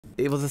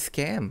it was a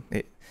scam.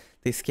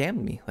 They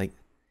scammed me. Like,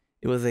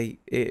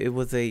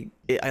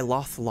 I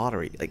lost the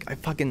lottery. Like, I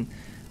fucking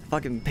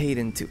paid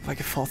into like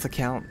a false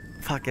account.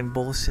 Fucking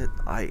bullshit.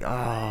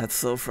 That's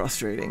so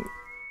frustrating.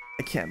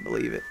 I can't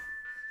believe it.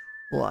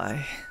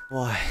 Why?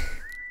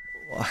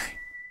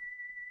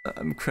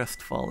 I'm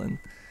crestfallen.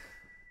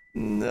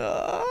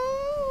 No.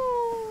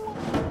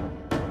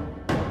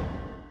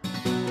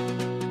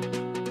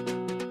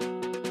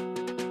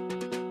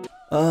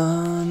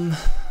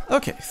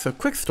 Okay, so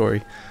quick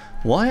story.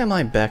 Why am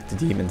I back to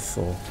Demon's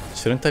Soul?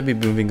 Shouldn't I be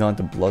moving on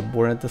to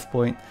Bloodborne at this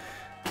point?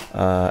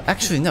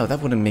 Actually no,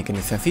 that wouldn't make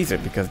any sense either,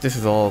 because this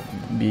is all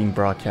being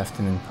broadcast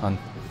on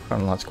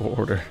chronological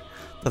order.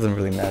 Doesn't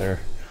really matter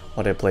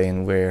what I play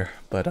and where,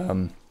 but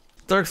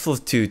Dark Souls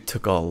 2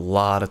 took a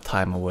lot of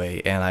time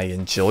away, and I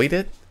enjoyed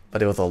it,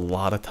 but it was a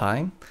lot of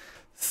time.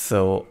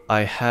 So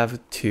I have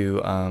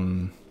to,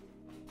 I'm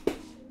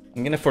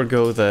gonna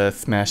forego the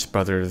Smash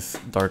Brothers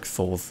Dark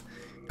Souls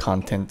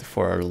content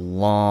for a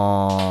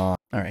long...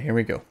 Alright, here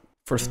we go.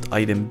 First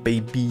item,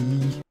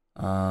 baby.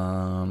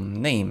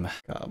 Name.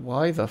 God,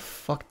 why the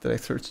fuck did I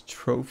search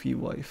Trophy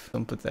Wife?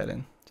 Don't put that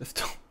in. Just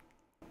don't.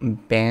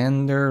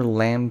 Bander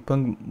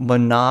Lampung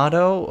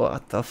Monado?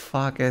 What the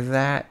fuck is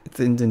that?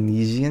 It's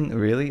Indonesian?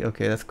 Really?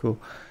 Okay, that's cool.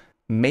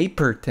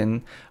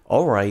 Maperton.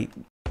 Alright.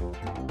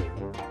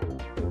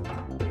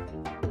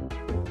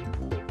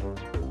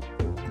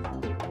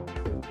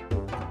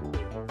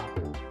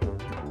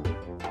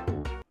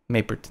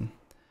 Maperton.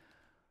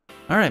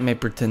 Alright,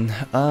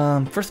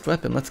 Maperton. First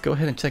weapon, let's go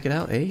ahead and check it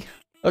out, eh?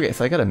 Okay,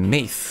 so I got a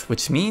mace,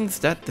 which means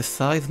that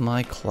decides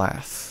my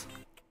class.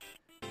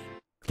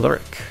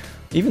 Cleric.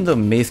 Even though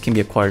mace can be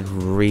acquired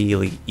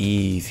really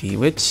easy,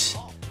 which...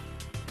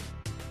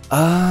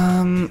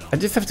 I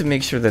just have to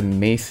make sure that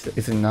mace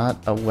is not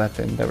a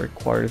weapon that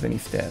requires any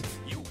stats.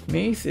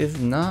 Mace is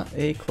not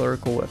a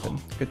clerical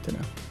weapon. Good to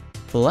know.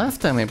 The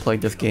last time I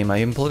played this game, I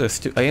employed a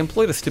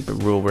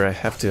stupid rule where I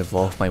have to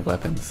evolve my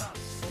weapons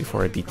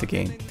before I beat the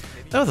game.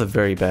 That was a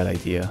very bad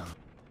idea.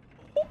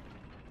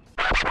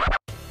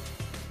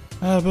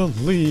 I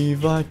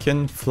believe I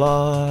can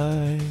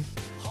fly.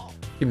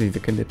 Give me the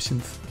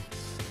conniptions.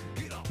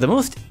 The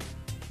most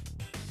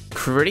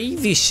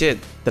crazy shit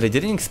that I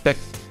didn't expect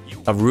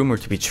a rumor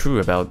to be true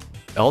about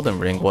Elden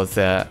Ring was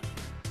that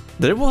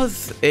there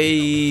was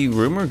a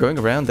rumor going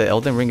around that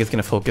Elden Ring is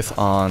going to focus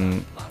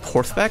on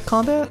horseback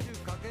combat.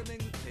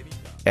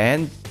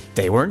 And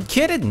they weren't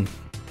kidding.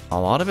 A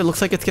lot of it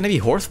looks like it's going to be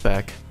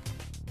horseback.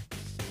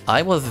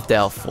 I was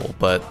doubtful,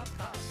 but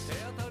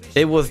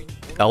it was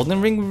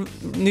Elden Ring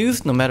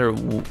news no matter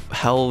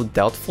how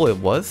doubtful it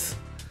was.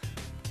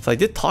 So I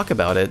did talk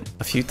about it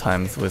a few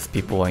times with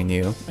people I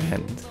knew,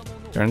 and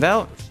turned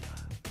out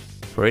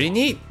pretty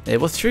neat. It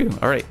was true.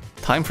 Alright,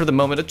 time for the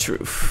moment of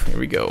truth. Here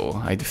we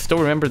go. I still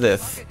remember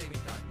this.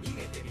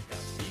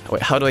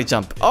 Wait, how do I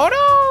jump? Oh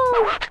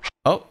no!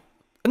 Oh.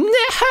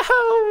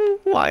 No!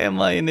 Why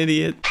am I an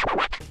idiot?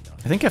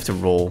 I think I have to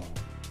roll.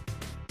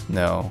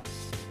 No.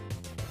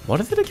 What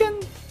is it again?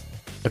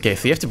 Okay,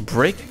 so you have to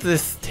break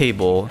this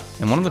table,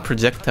 and one of the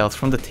projectiles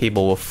from the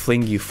table will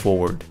fling you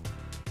forward.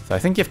 So I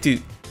think you have to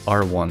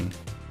R1.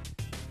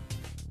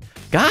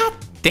 God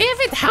damn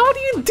it, how do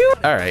you do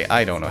it? Alright,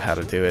 I don't know how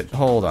to do it.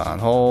 Hold on.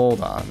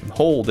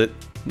 Hold it.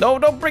 No,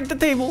 don't break the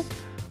table.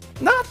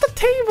 Not the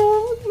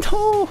table.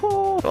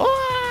 No.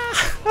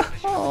 Ah!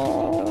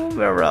 Oh,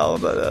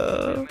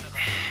 Meruru.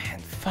 Man,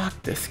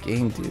 fuck this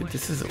game, dude.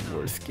 This is the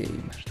worst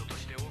game.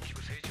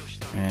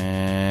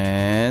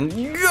 And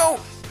go!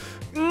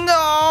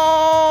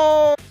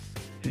 No!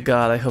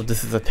 God, I hope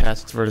this is a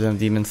patched version of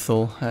Demon's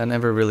Soul. I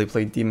never really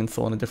played Demon's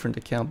Soul on a different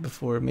account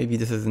before. Maybe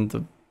this isn't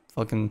the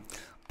fucking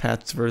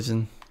patched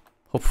version.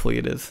 Hopefully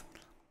it is.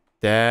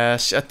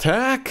 Dash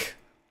attack!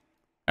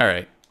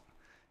 Alright.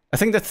 I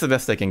think that's the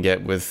best I can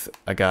get with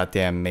a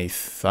goddamn mace,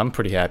 so I'm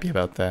pretty happy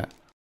about that.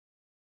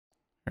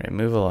 Alright,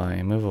 move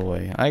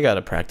away. I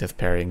gotta practice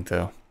parrying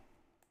though.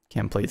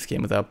 Can't play this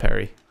game without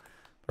parry.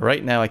 But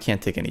right now I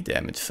can't take any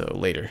damage, so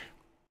later.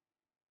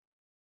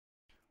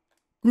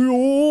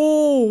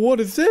 Oh, what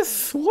is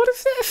this? What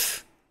is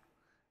this?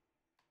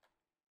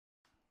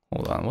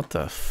 Hold on, what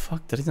the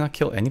fuck? Did he not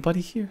kill anybody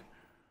here?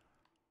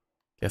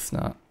 Guess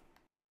not.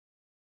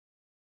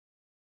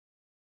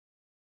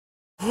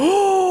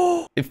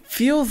 It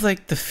feels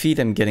like the feed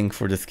I'm getting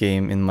for this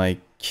game in my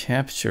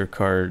capture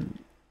card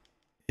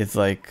is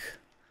like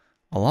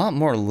a lot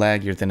more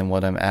laggier than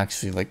what I'm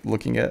actually like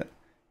looking at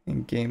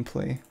in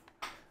gameplay.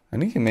 I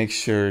need to make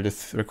sure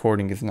this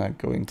recording is not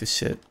going to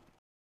shit.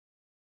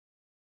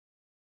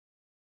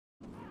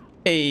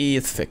 Hey,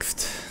 it's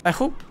fixed. I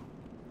hope,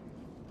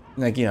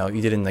 like, you know,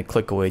 you didn't like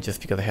click away just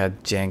because I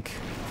had jank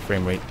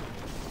frame rate.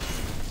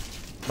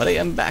 But I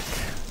am back,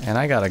 and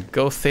I gotta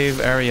go save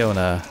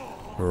Ariona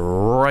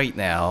right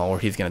now, or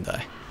he's gonna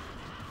die.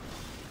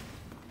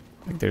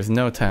 Like, there's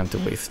no time to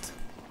waste.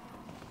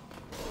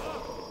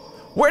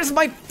 Where's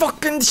my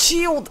fucking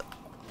shield?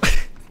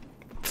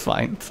 It's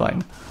fine, it's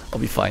fine. I'll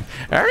be fine.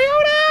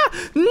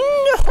 Ariona!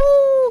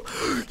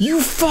 No! You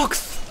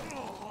fucks!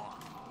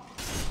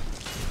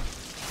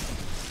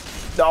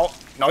 No,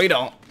 no you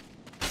don't.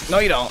 No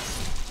you don't.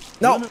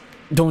 No!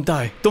 Don't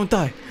die. Don't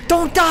die.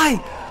 Don't die!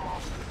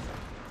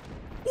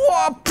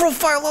 Whoa,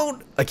 profile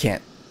load! I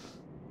can't.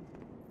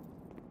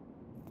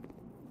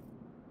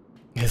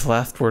 His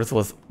last words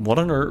was, what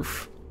on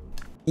earth?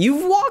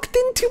 You walked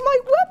into my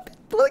weapon!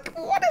 Like,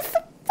 what is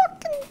the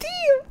fucking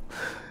deal?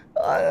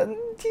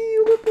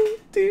 Undealable,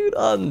 dude.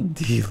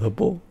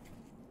 Undealable.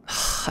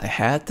 I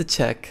had to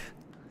check.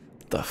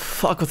 What the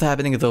fuck was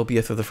happening with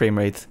OBS with the frame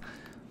rates?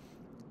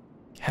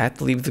 Had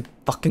to leave the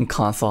fucking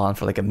console on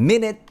for like a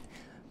minute.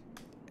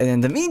 And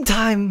in the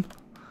meantime,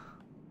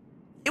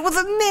 it was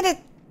a minute!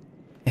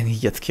 And he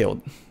gets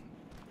killed.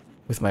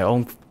 With my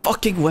own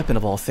fucking weapon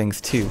of all things,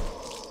 too.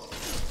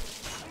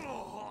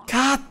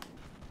 God!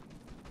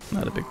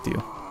 Not a big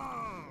deal.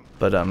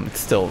 But, it's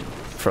still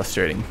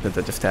frustrating that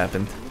that just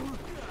happened.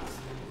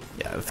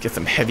 Yeah, let's get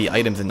some heavy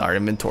items in our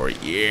inventory.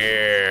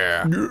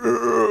 Yeah!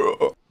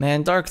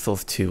 Man, Dark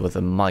Souls 2 was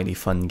a mighty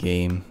fun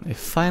game. It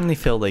finally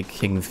felt like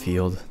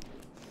Kingsfield.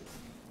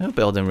 I hope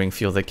Elden Ring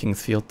feels like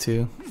Kingsfield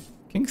too.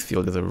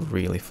 Kingsfield is a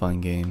really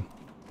fun game.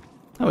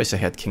 I wish I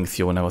had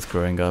Kingsfield when I was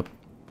growing up.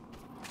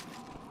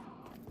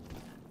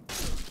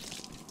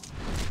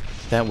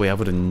 That way I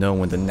would have known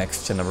when the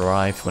next gen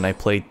arrived when I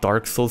played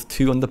Dark Souls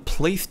 2 on the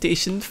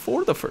PlayStation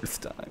for the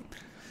first time.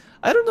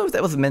 I don't know if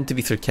that was meant to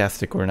be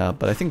sarcastic or not,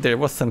 but I think there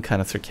was some kind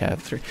of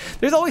sarcasm.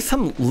 There's always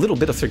some little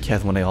bit of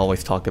sarcasm when I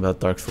always talk about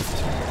Dark Souls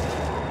 2.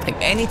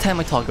 Like anytime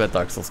I talk about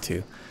Dark Souls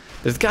 2,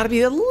 there's gotta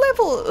be a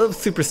level of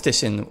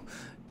superstition.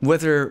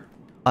 Whether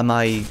am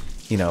I,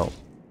 you know,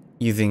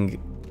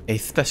 using a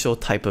special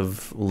type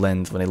of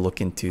lens when I look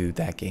into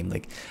that game.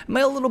 Like, am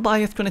I a little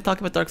biased when I talk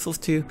about Dark Souls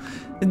 2?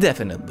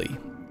 Definitely.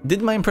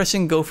 Did my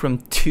impression go from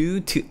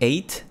 2 to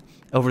 8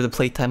 over the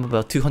playtime of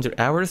about 200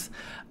 hours?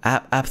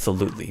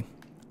 Absolutely.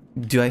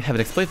 Do I have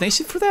an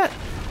explanation for that?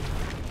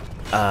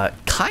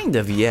 Kind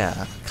of,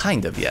 yeah.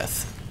 Kind of,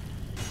 yes.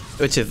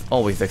 Which is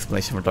always the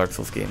explanation for Dark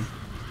Souls game.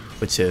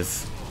 Which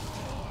is,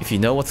 if you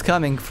know what's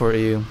coming for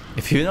you,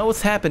 if you know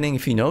what's happening,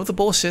 if you know the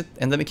bullshit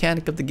and the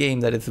mechanic of the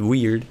game that is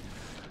weird,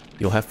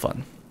 you'll have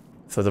fun.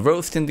 So the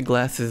rose-tinted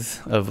glasses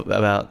of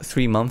about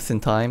 3 months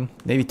in time,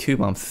 maybe 2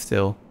 months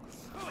still.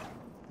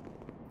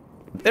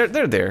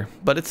 They're there,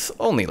 but it's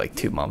only like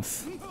 2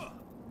 months.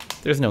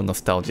 There's no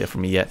nostalgia for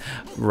me yet,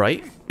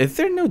 right? Is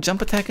there no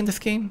jump attack in this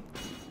game?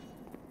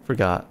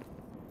 Forgot.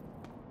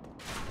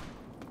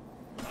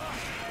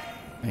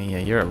 Yeah,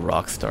 you're a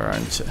rock star,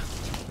 aren't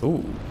you?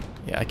 Ooh,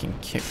 yeah, I can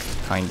kick,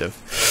 kind of.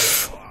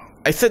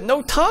 I said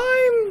no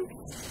time!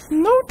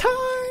 No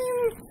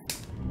time!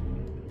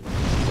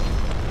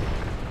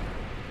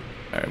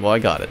 Alright, well I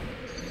got it.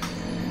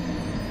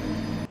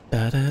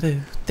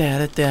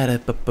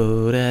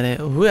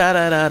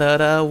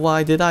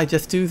 Why did I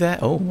just do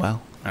that? Oh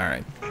wow.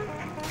 Alright.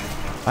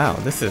 Wow,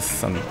 this is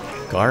some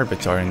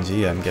garbage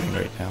RNG I'm getting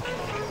right now.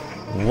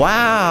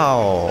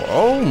 Wow!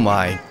 Oh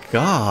my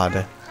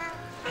god.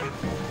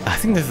 I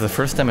think this is the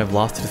first time I've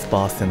lost to this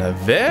boss in a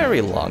very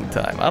long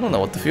time. I don't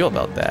know what to feel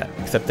about that.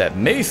 Except that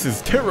Mace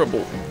is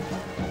terrible.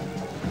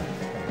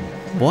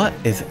 What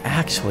is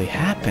actually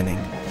happening?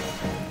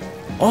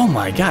 Oh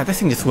my god, this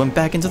thing just went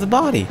back into the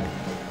body.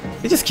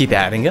 They just keep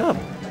adding up.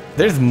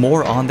 There's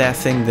more on that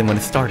thing than when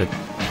it started.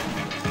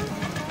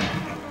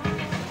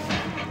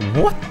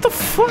 What the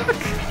fuck?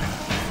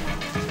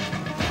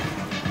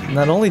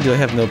 Not only do I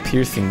have no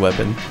piercing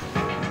weapon.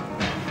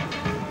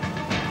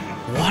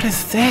 What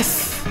is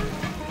this?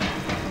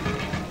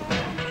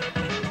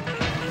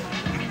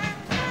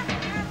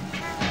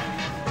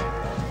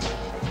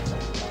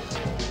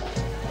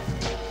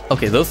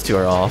 Okay, those two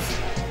are off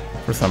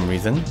for some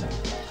reason.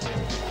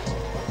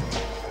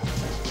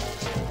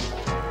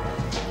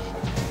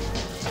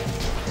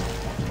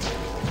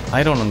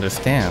 I don't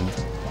understand.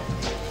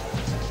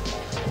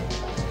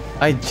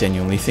 I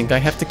genuinely think I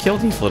have to kill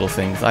these little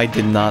things. I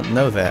did not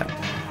know that.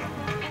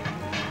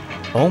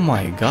 Oh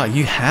my god,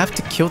 you have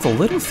to kill the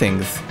little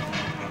things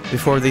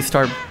before they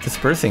start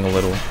dispersing a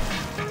little.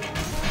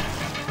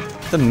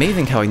 It's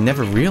amazing how I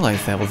never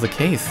realized that was the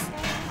case.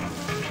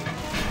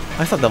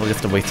 I thought that was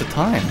just a waste of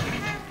time.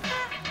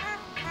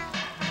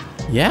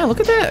 Yeah, look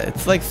at that.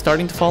 It's like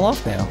starting to fall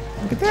off now.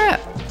 Look at that.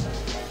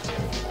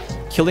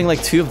 Killing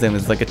like 2 of them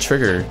is like a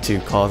trigger to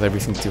cause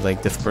everything to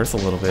like disperse a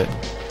little bit.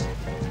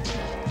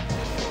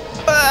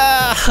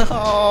 Ah,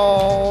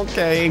 oh,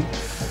 okay.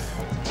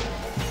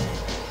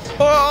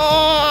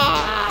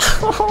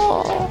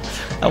 Oh,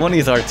 I want to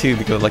use R2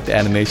 because I like the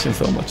animation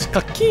so much.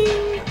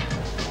 Ka-king!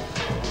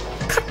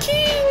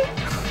 Ka-king!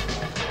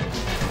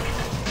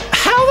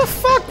 How the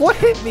fuck? What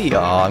hit me?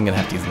 Oh, I'm gonna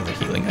have to use another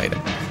healing item.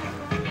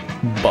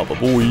 Baba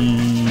boy.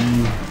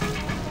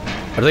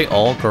 Are they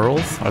all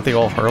girls? Are they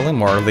all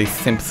Harlem, or are they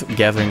simps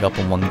gathering up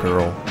on one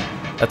girl?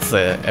 That's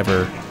the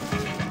ever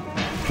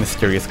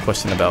mysterious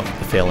question about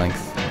the Phalanx.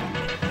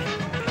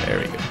 There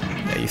we go.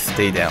 Yeah, you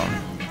stay down.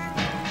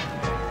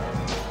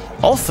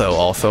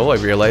 Also, I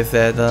realized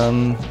that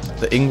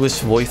the English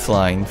voice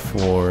line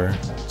for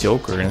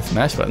Joker in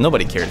Smash Bros.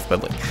 Nobody cares,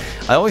 but like,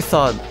 I always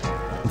thought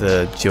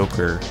the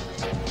Joker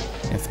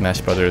in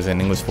Smash Brothers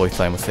in English voice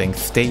line was saying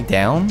stay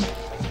down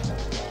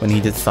when he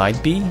did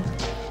side B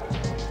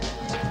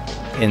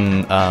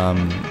in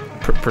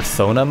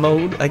Persona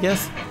mode, I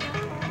guess.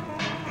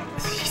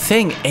 He's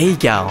saying a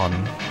gallon,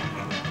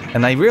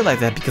 and I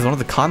realized that because one of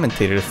the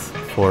commentators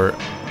for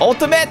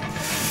Ultimate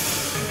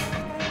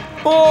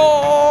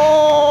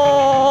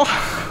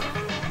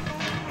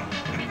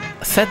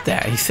said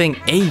that. He's saying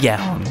a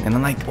gallon, and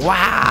I'm like,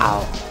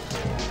 wow.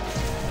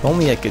 If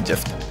only I could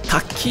just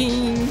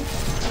takin.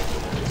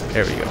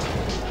 There we go.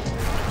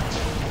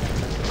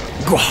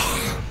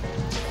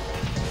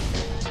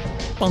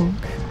 Bonk.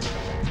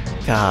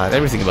 God,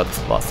 everything about this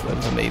boss fight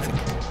is amazing.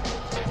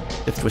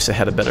 Just wish I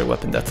had a better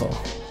weapon, that's all.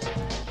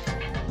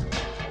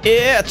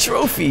 Yeah,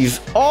 trophies!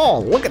 Oh,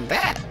 look at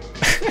that!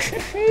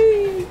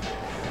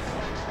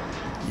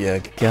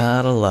 You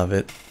gotta love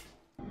it.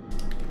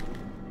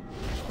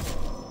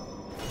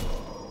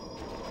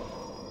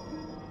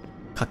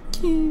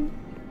 Kaki.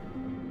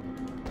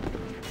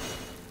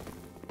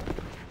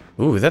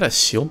 Ooh, is that a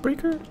shield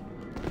breaker?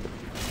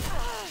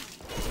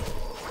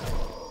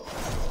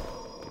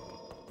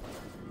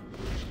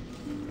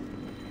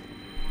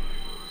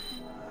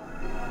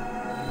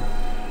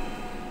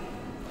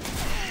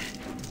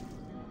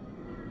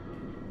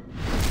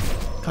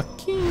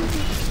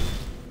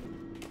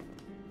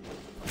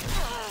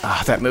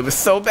 Ah, that move is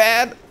so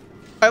bad.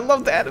 I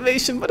love the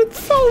animation, but it's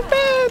so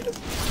bad.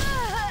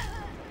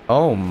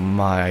 Oh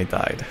my, I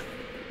died.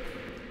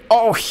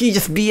 Oh, he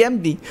just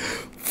BM'd me.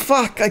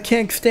 Fuck, I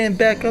can't stand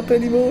back up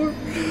anymore.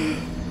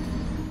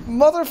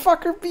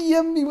 Motherfucker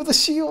BM'd me with a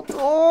shield.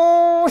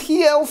 Oh,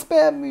 he L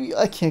spammed me.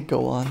 I can't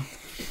go on.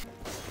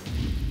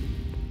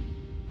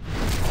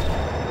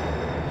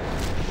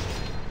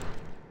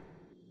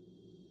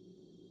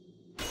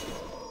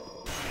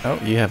 Oh,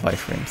 you have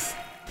iframes.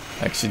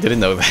 I actually didn't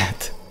know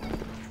that.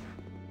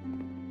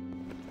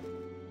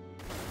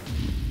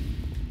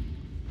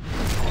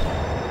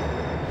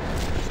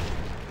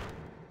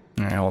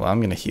 Alright, hold on,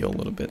 I'm gonna heal a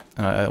little bit.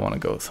 I want to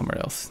go somewhere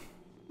else.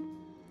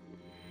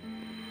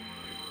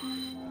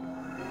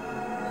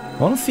 I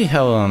want to see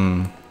how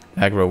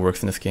aggro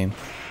works in this game.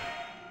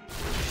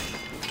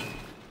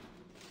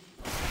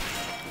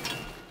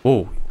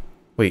 Oh,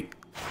 wait.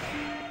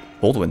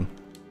 Baldwin,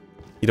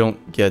 you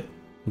don't get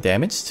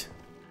damaged?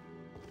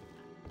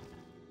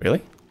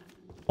 Really?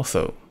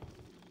 Also,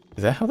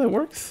 is that how that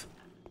works?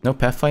 No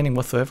pathfinding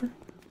whatsoever?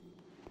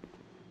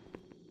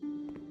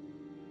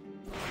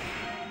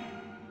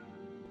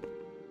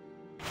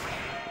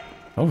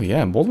 Oh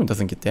yeah, Baldwin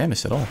doesn't get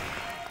damaged at all.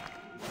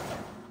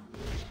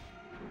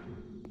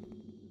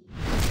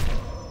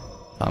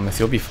 Thomas,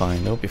 you'll be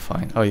fine, you'll be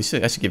fine. Oh, I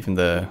should give him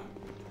the...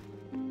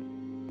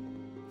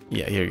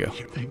 Yeah, here you go.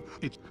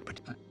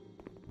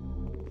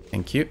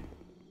 Thank you.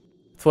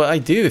 That's what I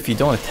do if you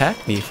don't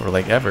attack me for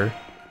like ever.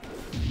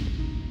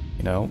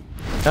 You know,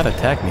 gotta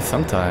attack me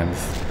sometimes.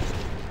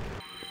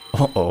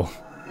 Uh-oh.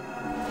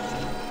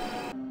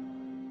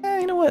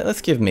 You know what?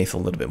 Let's give Mace a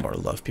little bit more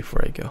love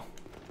before I go.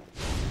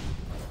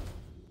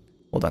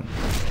 Hold on.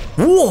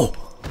 Whoa!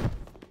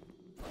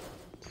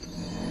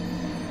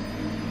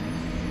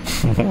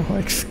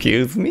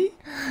 Excuse me?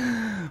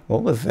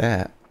 What was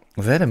that?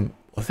 Was that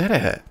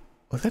a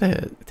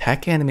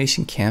attack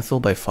animation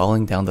canceled by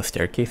falling down the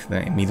staircase and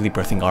then immediately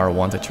pressing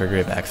R1 to trigger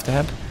a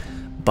backstab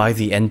by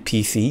the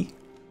NPC?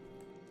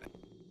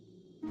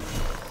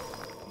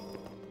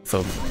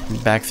 So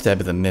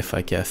backstab is a myth,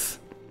 I guess.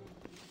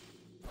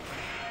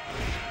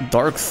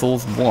 Dark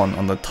Souls 1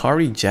 on the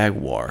Atari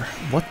Jaguar.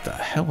 What the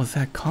hell was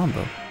that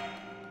combo?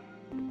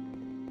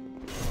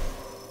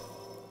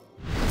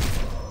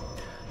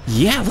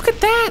 Yeah, look at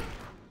that!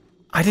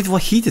 I did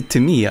what he did to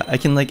me. I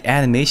can like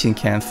animation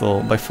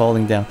cancel by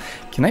falling down.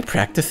 Can I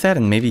practice that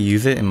and maybe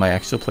use it in my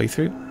actual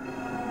playthrough?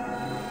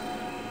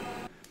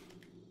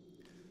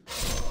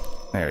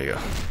 There you go.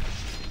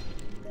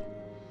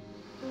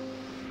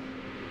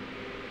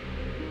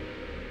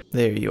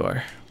 There you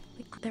are.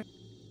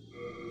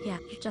 Yeah,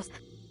 you just...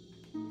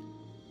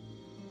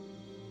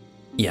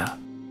 Yeah.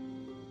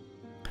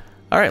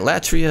 Alright,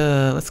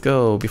 Latria, let's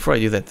go. Before I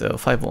do that though,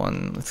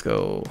 5-1, let's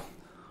go.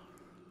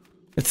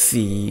 Let's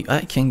see,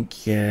 I can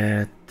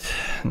get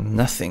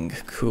nothing.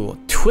 Cool.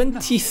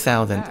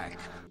 20,000.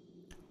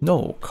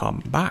 No,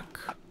 come back.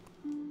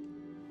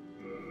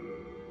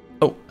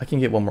 Oh, I can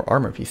get one more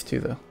armor piece too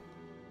though.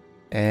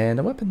 And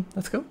a weapon,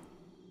 let's go.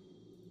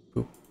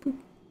 Boop, boop.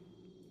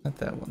 Not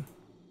that one.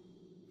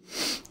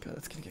 God,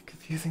 that's gonna get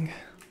confusing.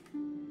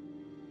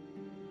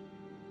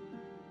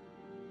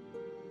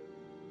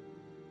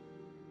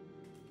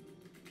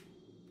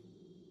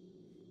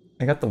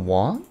 I got the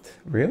wand?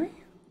 Really?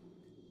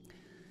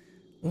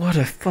 What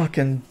a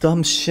fucking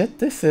dumb shit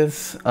this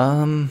is.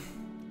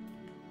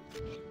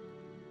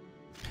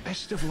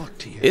 Best of luck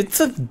to you. It's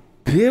a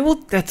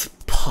build that's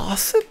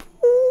possible?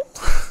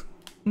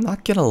 I'm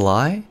not gonna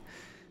lie.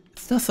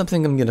 It's not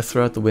something I'm gonna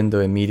throw out the window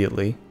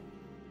immediately.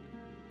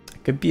 I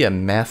could be a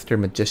master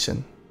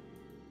magician.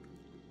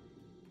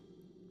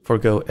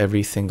 Forgo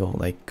every single,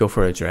 like, go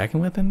for a dragon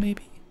weapon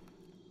maybe?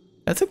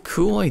 That's a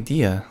cool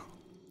idea.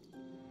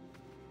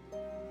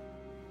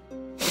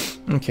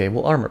 Okay,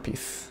 well, armor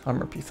piece.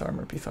 Armor piece,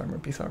 armor piece, armor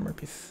piece, armor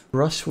piece.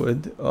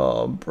 Brushwood.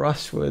 Oh,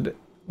 brushwood.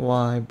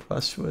 Why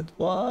brushwood?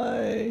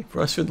 Why?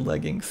 Brushwood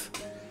leggings.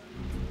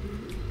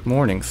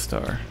 Morning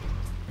Star.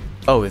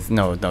 Oh,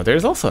 no,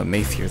 there's also a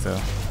mace here,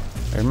 though.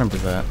 I remember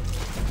that.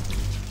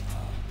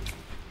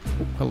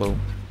 Oh, hello.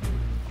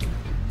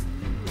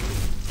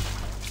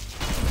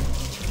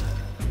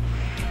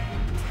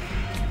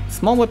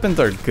 Small weapons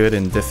are good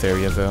in this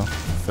area, though,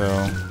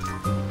 so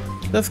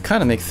it does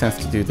kind of make sense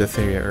to do this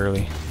area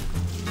early.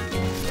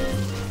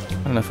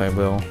 I don't know if I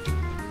will.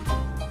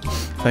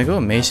 If I go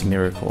Mage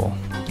Miracle,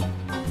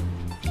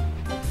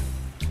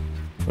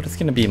 what is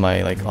gonna be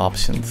my like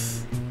options?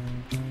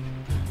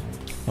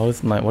 What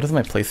is my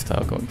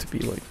playstyle going to be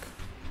like?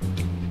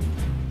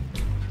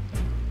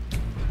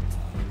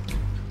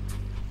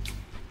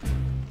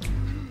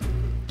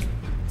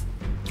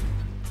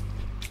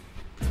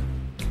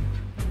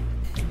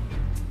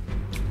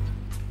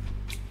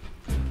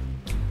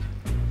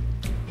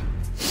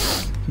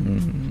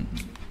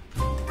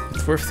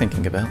 It's worth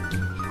thinking about.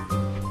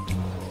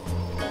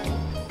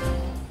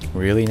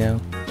 Really now?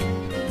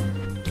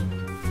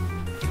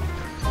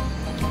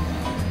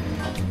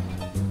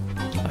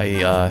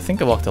 I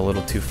think I walked a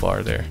little too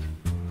far there.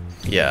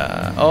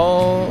 Yeah.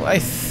 Oh, I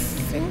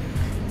think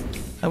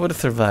I would have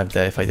survived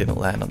that if I didn't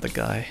land on the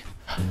guy.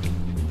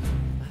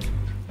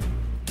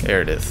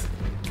 There it is.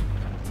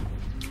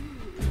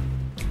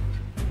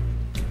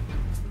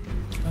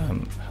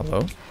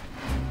 Hello?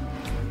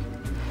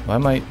 Why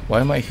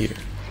am I here?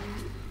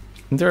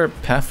 Isn't there a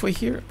pathway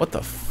here? What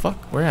the fuck?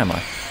 Where am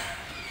I?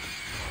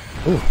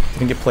 Ooh,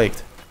 didn't get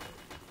plagued.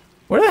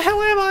 Where the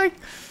hell am I?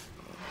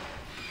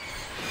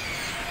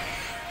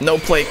 No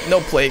plague,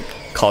 no plague.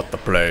 Caught the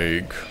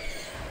plague.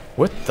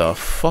 What the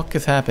fuck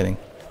is happening?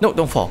 No,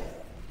 don't fall.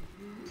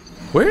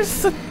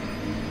 Where's the...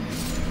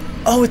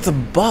 Oh, it's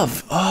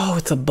above. Oh,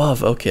 it's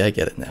above. Okay, I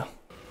get it now.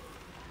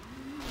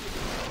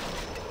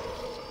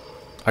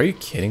 Are you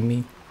kidding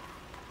me?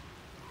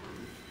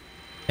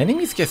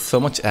 Enemies get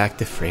so much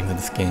active frames in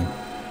this game.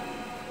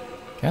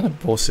 Kinda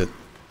bullshit.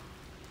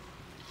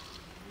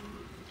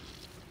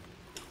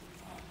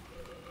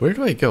 Where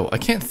do I go? I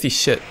can't see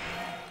shit.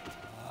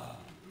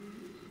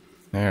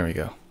 There we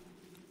go.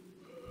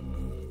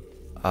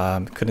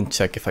 Couldn't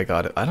check if I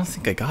got it. I don't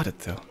think I got it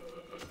though.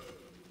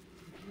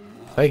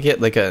 If I get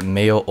like a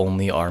male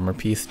only armor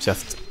piece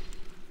just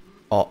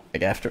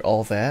like after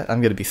all that,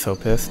 I'm gonna be so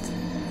pissed.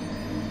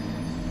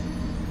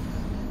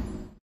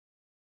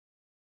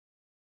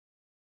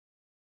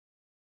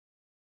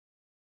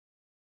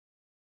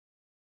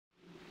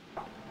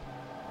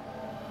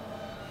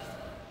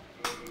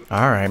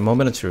 Alright,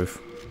 moment of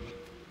truth.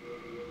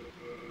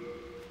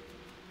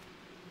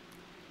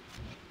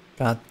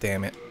 God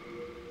damn it.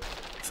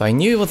 So I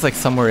knew it was like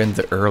somewhere in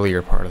the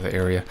earlier part of the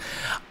area.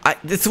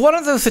 It's one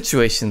of those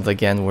situations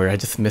again where I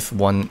just miss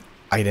one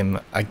item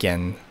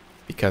again.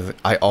 Because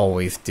I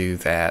always do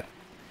that.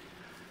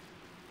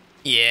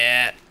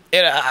 Yeah,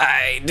 and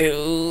I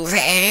do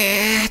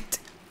that.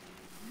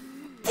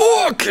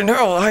 Fucking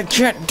hell, I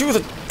can't do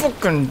the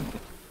fucking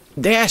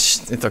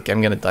dash. It's okay,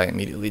 I'm gonna die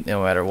immediately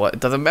no matter what. It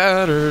doesn't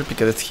matter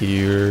because it's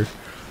here.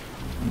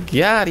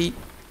 Got it.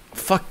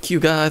 Fuck you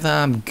guys,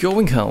 I'm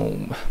going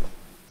home.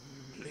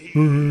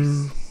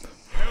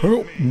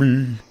 Help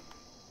me.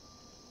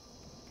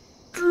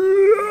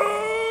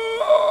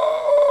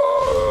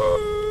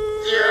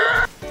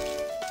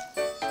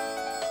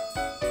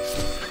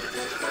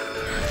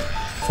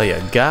 So you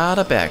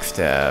gotta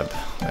backstab.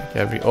 Like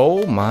every...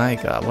 Oh my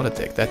god, what a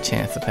dick. That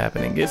chance of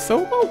happening is so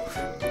low.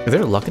 Is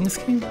there luck in this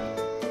game?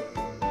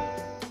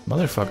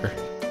 Motherfucker.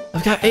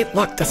 I've got 8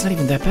 luck, that's not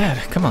even that bad.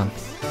 Come on.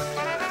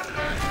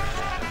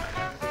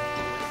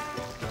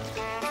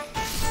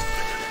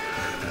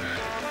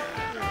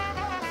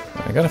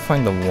 I gotta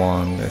find the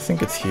wand. I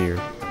think it's here.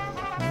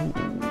 Ooh.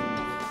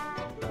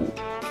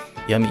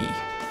 Yummy.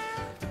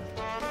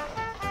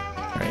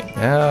 Alright,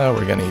 now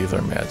we're gonna use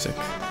our magic.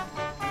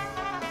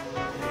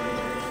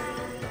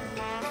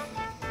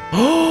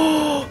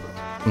 Oh!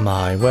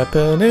 My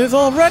weapon is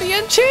already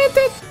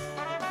enchanted!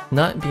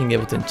 Not being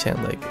able to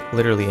enchant like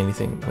literally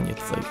anything when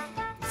it's like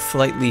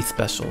slightly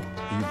special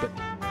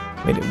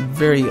made it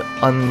very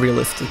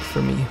unrealistic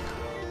for me.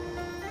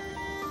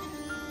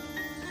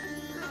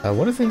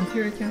 What is in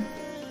here again?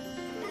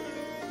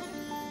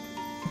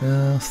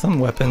 Some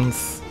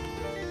weapons.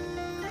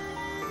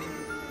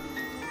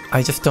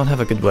 I just don't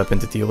have a good weapon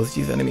to deal with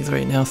these enemies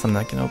right now, so I'm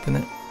not gonna open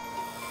it.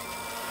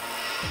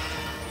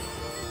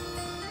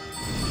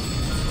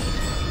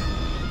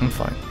 I'm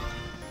fine.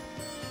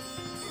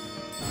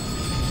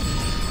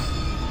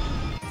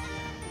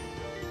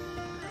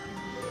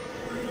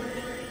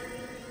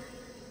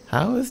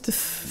 How is this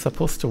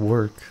supposed to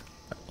work?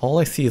 All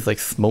I see is like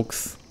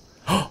smokes.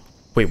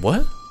 Wait,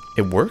 what?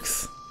 It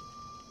works?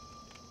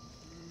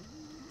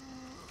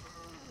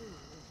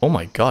 Oh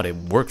my god, it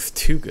works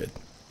too good.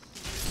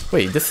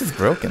 Wait, this is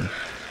broken.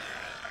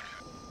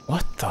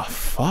 What the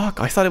fuck?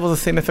 I thought it was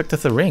the same effect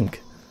as the ring.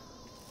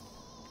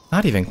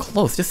 Not even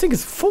close. This thing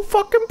is full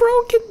fucking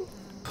broken.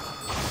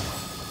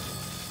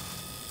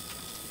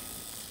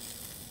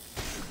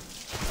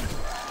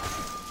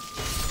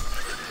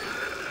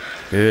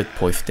 Good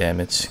poise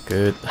damage.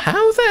 Good.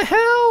 How the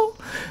hell?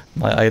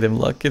 My item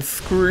luck is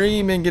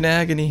screaming in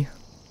agony.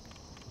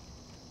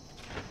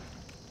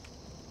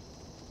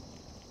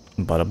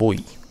 Bada boy.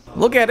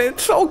 Look at it,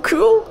 it's so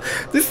cool!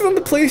 This is on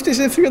the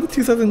PlayStation 3 on the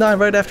 2009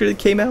 right after it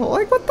came out.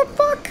 Like, what the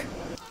fuck?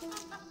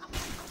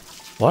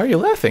 Why are you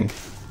laughing?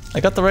 I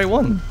got the right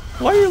one.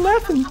 Why are you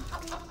laughing?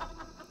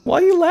 Why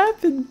are you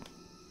laughing?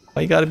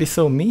 Why you gotta be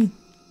so mean?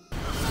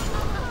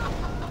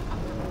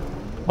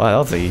 Wow, that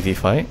was an easy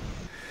fight.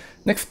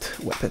 Next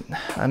weapon.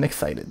 I'm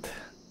excited.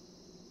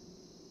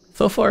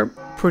 So far,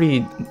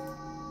 pretty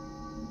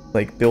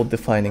like build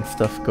defining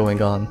stuff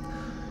going on.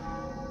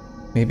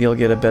 Maybe I'll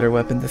get a better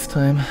weapon this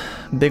time.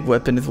 Big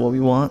weapon is what we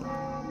want.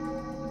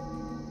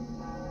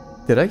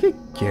 Did I get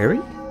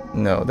Gary?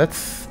 No,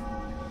 that's...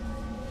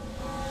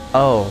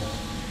 Oh,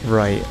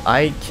 right.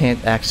 I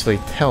can't actually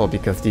tell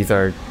because these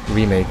are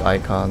remake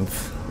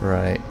icons.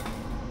 Right.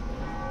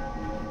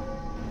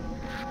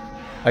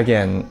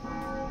 Again,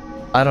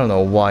 I don't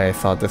know why I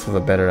thought this was a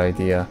better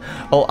idea.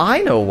 Oh,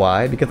 I know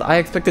why! Because I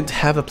expected to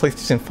have a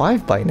PlayStation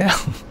 5 by now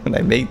when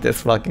I made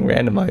this fucking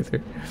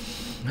randomizer.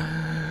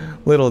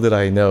 Little did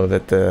I know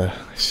that the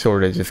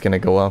shortage is gonna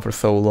go on for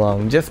so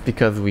long, just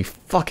because we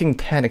fucking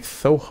panicked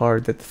so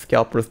hard that the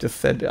scalpers just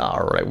said,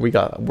 alright, we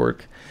got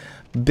work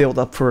built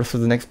up for us for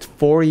the next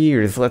 4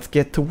 years, let's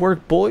get to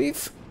work,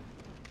 boys!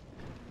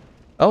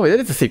 Oh, it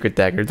is a secret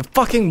dagger, the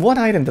fucking one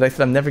item that I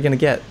said I'm never gonna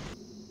get.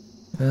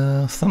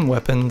 Some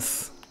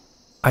weapons.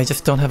 I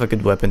just don't have a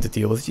good weapon to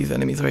deal with these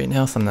enemies right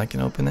now, so I'm not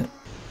gonna open it.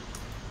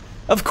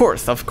 Of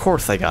course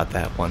I got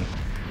that one.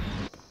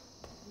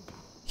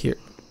 Here.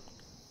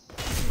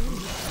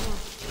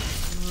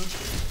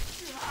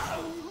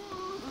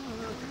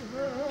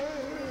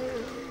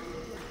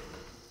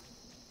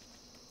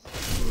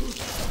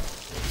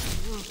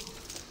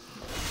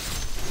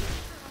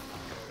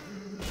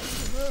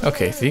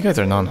 Okay, so you guys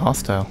are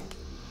non-hostile.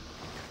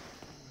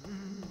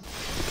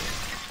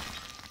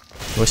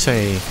 Wish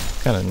I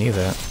kinda knew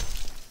that.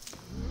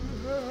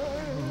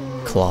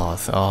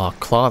 Claws. Oh,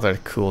 claws are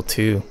cool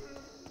too.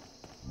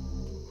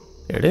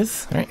 There it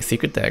is. Alright,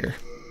 secret dagger.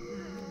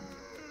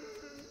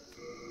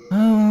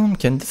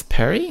 Can this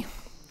parry?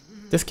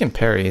 This can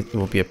parry. It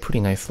will be a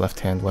pretty nice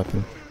left-hand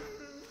weapon.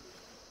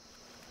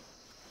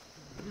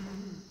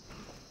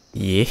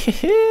 Yeah,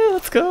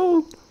 let's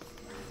go!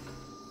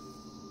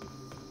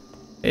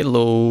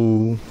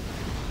 Hello.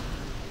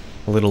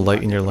 A little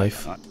light in your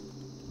life.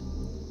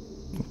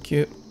 Thank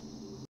you.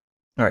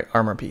 Alright,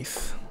 armor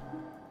piece.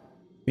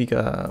 We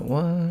got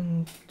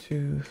 1,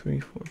 2, 3,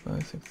 4,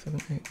 5, 6,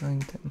 7, 8, 9,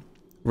 10.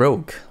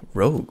 Rogue.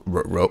 Rogue.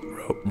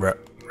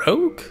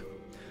 Rogue?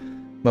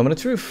 Moment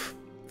of truth.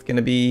 It's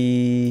gonna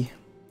be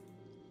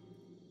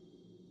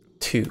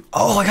 2.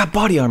 Oh, I got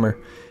body armor.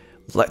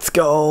 Let's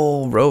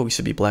go. Rogue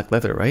should be black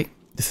leather, right?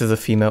 This is a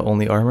female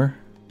only armor.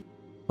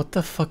 What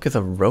the fuck is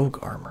a rogue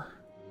armor?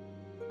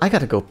 I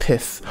gotta go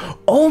piss.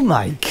 Oh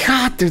my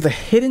god, there's a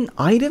hidden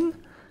item?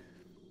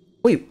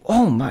 Wait,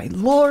 oh my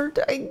lord.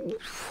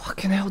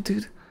 Fucking hell,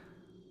 dude.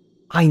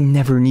 I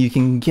never knew you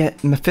can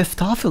get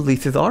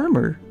Mephistopheles'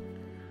 armor.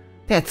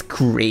 That's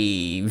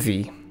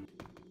crazy.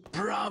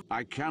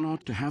 I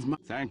cannot have my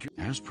thank you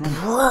as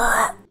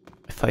promised.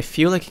 If I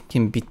feel like I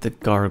can beat the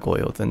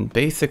gargoyle, then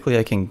basically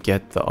I can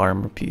get the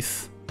armor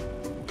piece.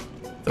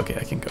 Okay,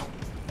 I can go.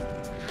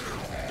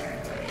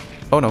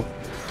 Oh no.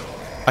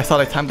 I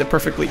thought I timed it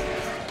perfectly.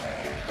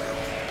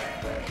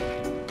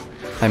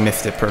 I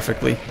missed it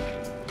perfectly.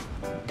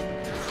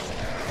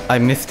 I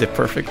missed it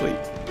perfectly.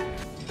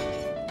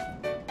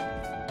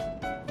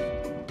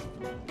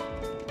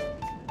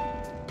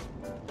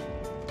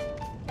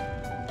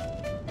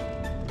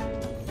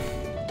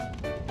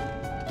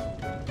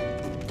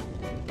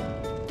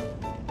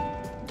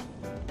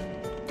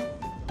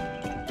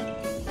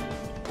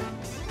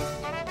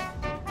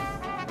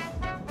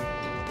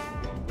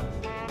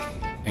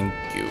 Thank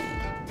you.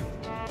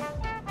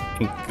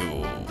 Thank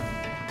you.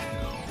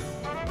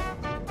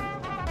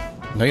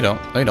 No you don't.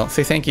 No you don't.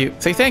 Say thank you.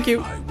 Say thank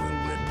you! I will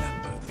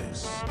remember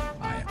this.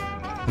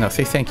 No,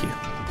 say thank you.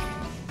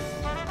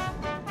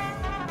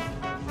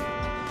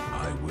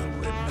 I will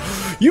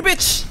remember. You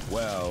bitch!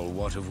 Well,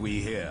 what have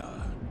we here?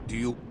 Do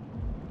you...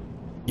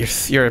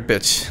 You're a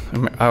bitch.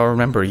 I'll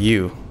remember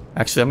you.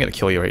 Actually, I'm gonna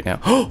kill you right now.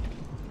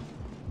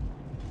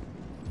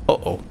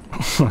 Uh-oh.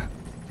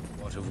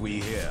 What have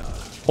we here?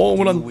 Oh, Do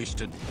you man. wish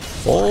to...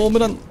 Oh,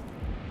 man.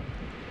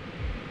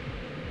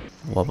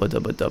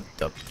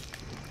 Wubba-dubba-dub-dub.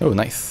 Oh,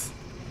 nice.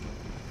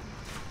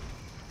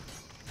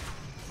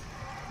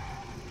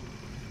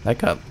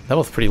 That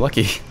was pretty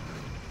lucky.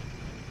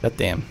 God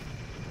damn.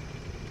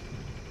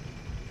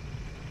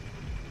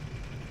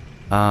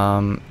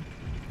 I'm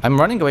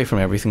running away from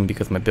everything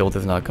because my build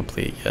is not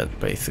complete yet,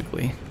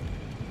 basically.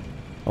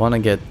 I want to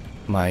get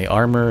my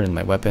armor and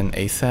my weapon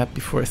ASAP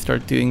before I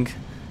start doing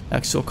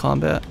actual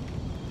combat.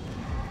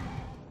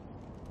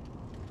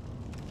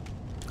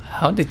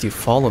 How did you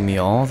follow me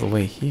all the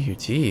way here?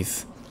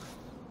 Jeez.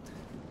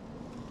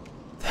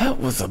 That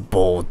was a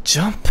bold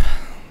jump.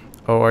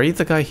 Oh, are you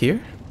the guy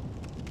here?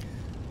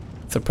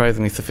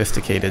 surprisingly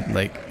sophisticated,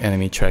 like,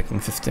 enemy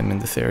tracking system in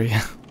this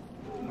area.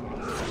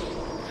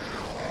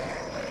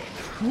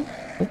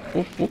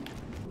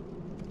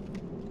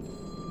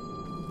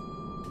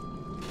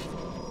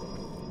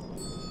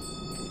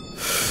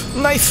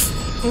 Nice!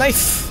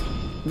 Nice!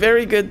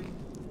 Very good.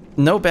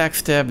 No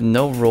backstab,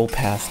 no roll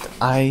past.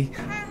 I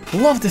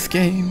love this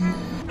game.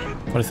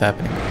 What is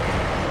happening?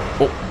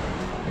 Oh.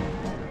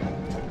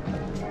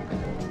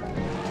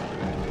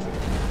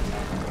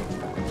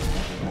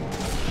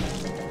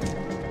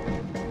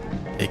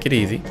 Take it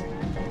easy.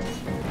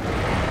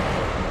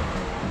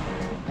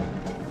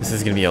 This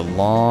is gonna be a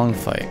long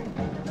fight.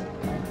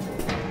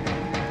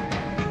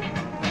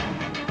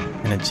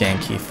 And a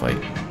janky fight.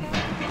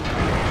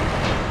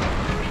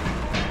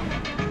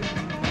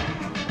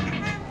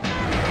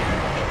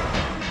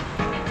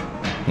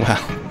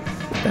 Wow,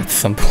 that's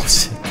some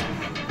bullshit.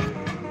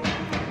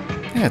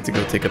 I had to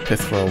go take a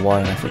piss for a while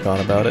and I forgot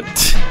about it.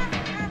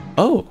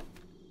 Oh!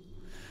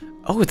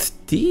 Oh, it's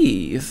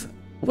these!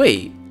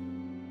 Wait,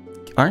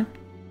 aren't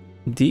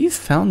these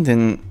found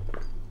in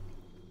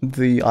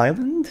the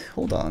island?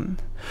 Hold on.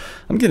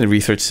 I'm gonna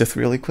research this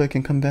really quick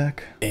and come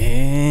back.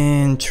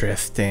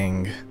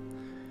 Interesting.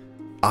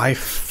 I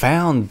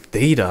found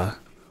data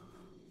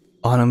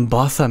on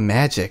Umbasa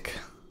magic.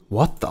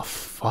 What the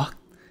fuck?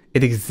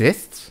 It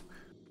exists?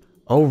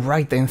 Oh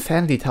right, the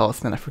Insanity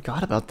Talisman. I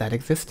forgot about that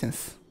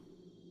existence.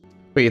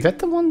 Wait, is that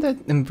the one that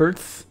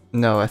inverts?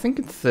 No, I think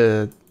it's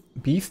the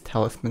Beast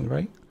Talisman,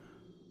 right?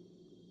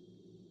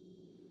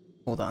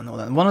 Hold on, hold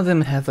on. One of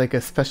them has like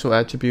a special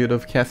attribute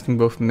of casting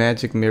both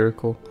Magic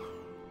Miracle.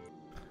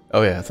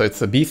 Oh yeah, so it's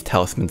the Beast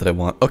Talisman that I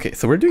want. Okay,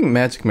 so we're doing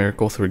Magic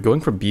Miracle, so we're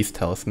going for Beast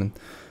Talisman.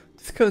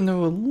 Just gotta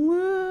know a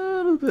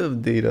little bit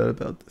of data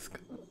about this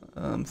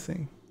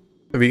thing.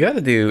 But we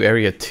gotta do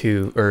Area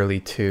 2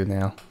 early too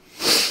now.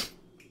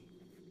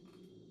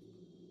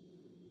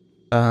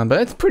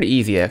 But it's pretty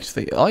easy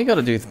actually. All you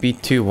gotta do is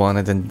beat 2-1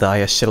 and then die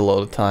a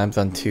shitload of times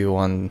on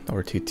 2-1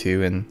 or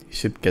 2-2 and you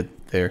should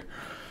get there.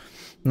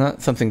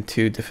 Not something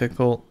too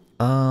difficult.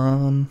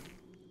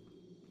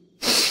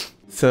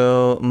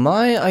 So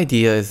my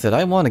idea is that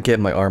I want to get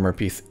my armor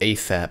piece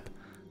ASAP,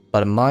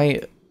 but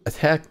my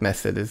attack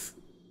method is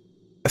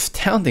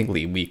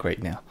astoundingly weak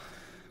right now.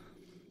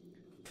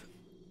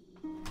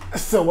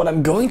 So what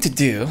I'm going to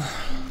do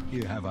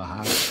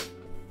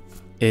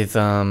is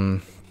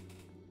I'm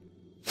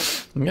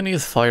gonna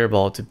use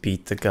Fireball to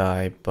beat the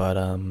guy, but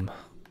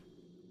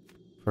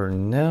for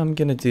now I'm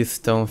gonna do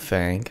Stone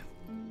Fang.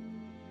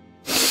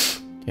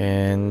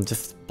 And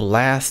just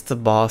blast the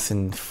boss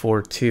in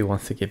 4-2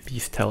 once I get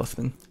Beast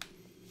Talisman.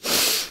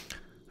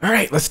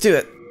 Alright, let's do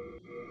it!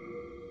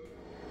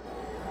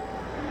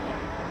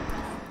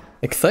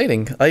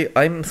 Exciting.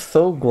 I'm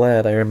so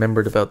glad I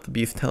remembered about the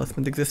Beast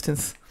Talisman's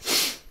existence.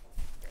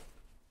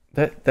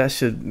 That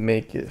should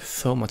make it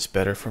so much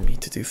better for me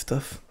to do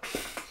stuff.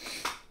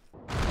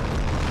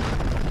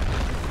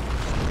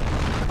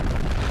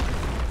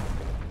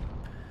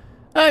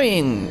 I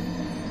mean,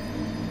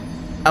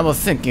 I was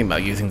thinking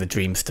about using the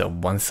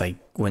Dreamstone once I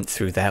went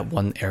through that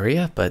one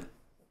area, but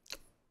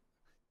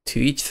to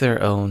each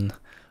their own.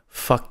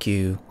 Fuck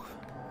you.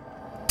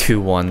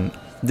 2-1.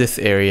 This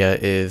area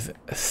is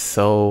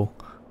so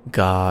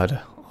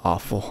god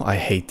awful. I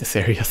hate this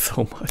area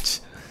so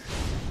much.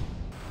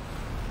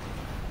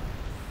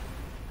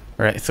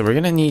 Alright, so we're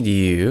gonna need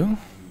you.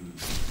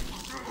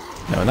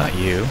 No, not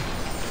you.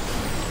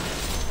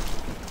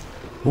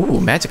 Ooh,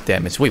 magic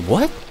damage. Wait,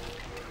 what?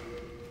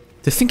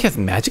 This thing has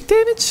magic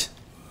damage?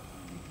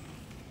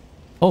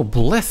 Oh,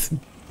 bless.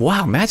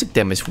 Wow, magic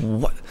damage.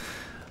 What?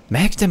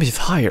 Magic damage is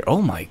higher.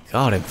 Oh my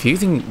god,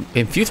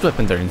 infused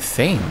weapons are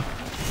insane.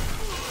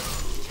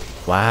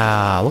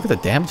 Wow, look at the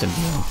damage I'm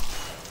doing.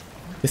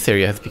 This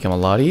area has become a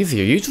lot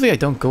easier. Usually I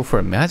don't go for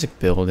a magic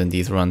build in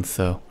these runs,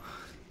 so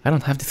I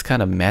don't have this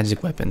kind of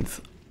magic weapons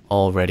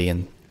already,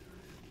 and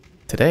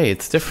today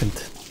it's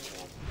different.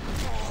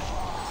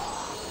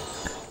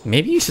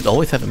 Maybe you should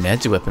always have a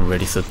magic weapon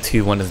ready so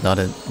 2-1 is not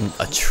an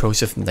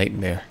atrocious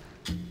nightmare.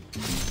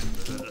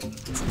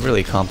 It's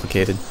really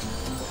complicated.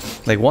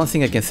 Like, one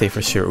thing I can say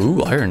for sure.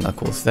 Ooh, Iron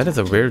Knuckles. That is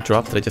a rare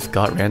drop that I just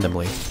got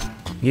randomly.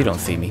 You don't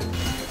see me.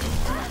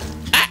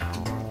 Ah!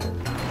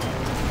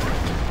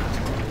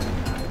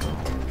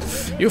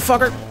 You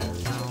fucker!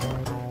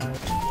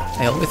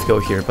 I always go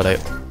here, but I...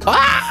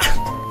 Ah!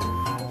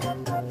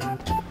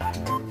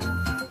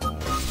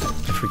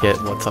 I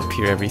forget what's up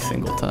here every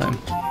single time.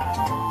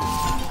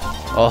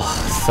 Oh,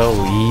 so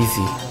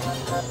easy.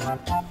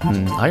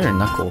 Iron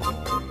Knuckle.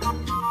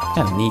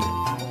 Kinda neat.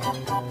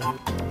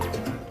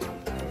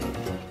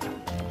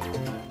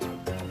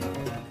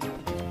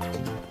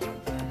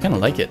 Kinda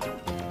like it.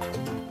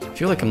 I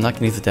feel like I'm not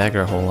gonna use the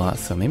dagger a whole lot,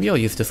 so maybe I'll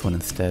use this one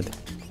instead.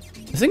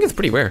 This thing is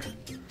pretty rare.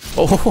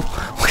 Oh,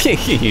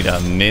 wait a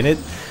minute.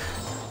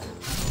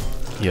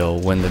 Yo,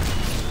 when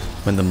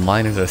the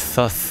miners are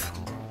sus.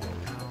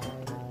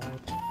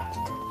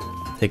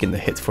 Taking the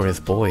hits for his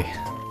boy.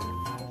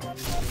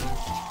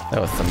 That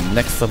was some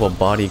next level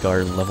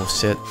bodyguard level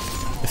shit.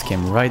 Just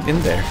came right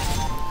in there.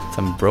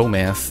 Some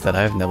bromance that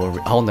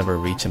I'll never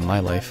reach in my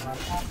life.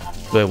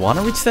 Do I want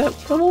to reach that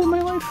level in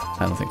my life?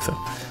 I don't think so.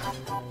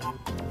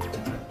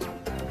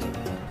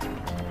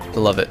 I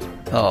love it.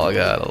 Oh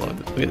god, I love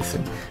it. Look at this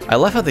thing. I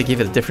love how they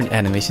gave it a different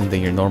animation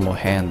than your normal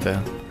hand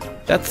though.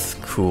 That's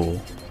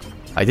cool.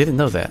 I didn't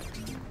know that.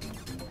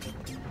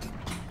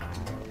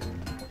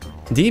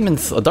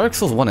 Demons, Dark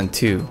Souls 1 and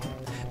 2.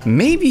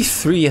 Maybe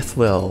 3 as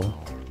well.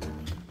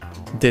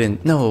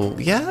 Didn't, no,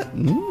 yeah?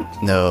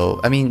 No,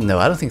 I mean, no,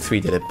 I don't think 3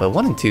 did it, but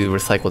 1 and 2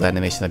 recycled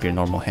animation of your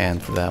normal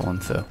hand for that one,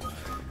 so.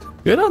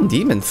 Good on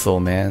Demon Soul,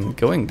 man.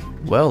 Going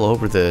well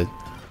over the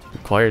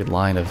required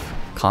line of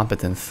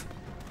competence.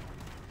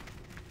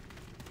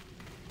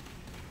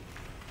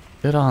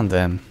 Good on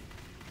them.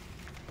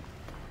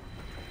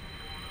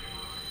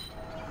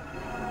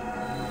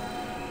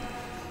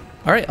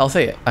 Alright, I'll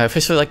say it. I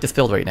officially like this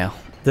build right now.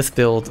 This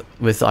build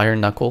with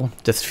Iron Knuckle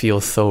just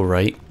feels so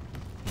right.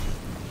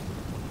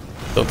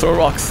 Don't throw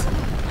rocks.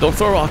 Don't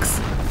throw rocks.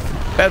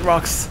 Bad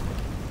rocks.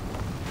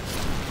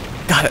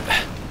 Got it.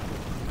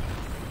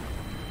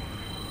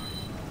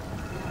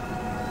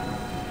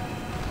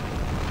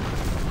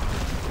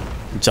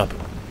 Jab.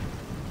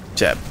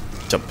 Jab.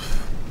 Jump.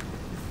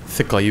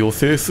 世界を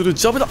制する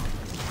ジャブだ.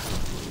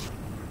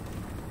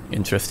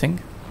 Interesting.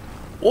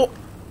 Oh!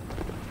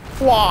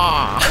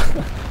 Wow!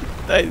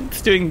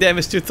 It's doing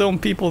damage to its own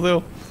people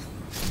though.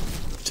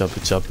 Jabu,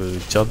 jabu,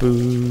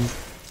 jabu.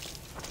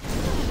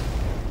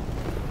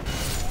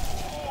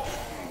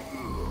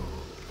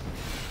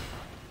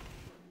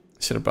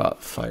 Should have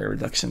brought fire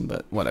reduction,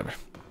 but whatever.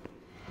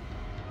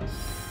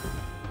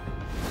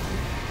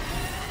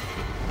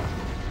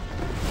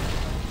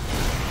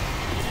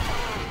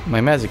 My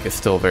magic is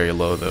still very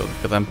low though,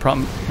 because I'm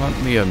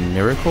probably a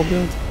miracle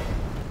build.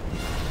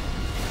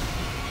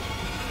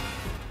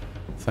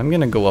 So I'm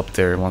gonna go up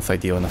there once I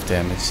deal enough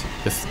damage.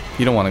 Just,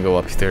 you don't want to go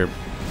up there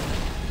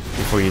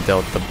before you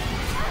dealt the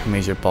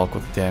major bulk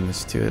of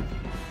damage to it.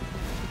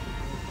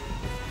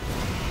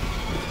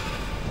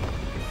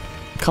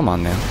 Come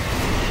on now.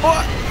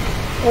 What?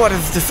 What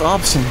is this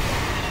option?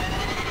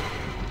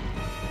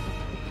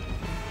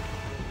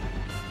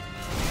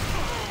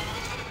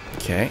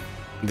 Okay,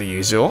 the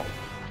usual.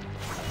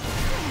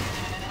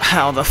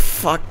 How the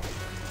fuck?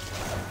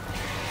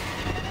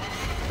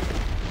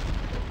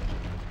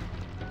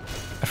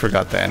 I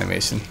forgot the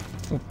animation.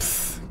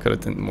 Oops, could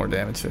have done more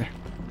damage there.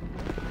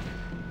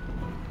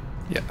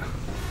 Yeah.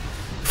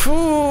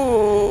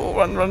 Foo!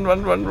 Run, run,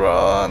 run, run,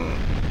 run!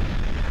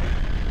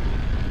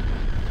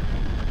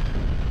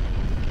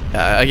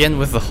 Again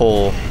with the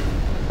whole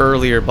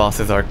earlier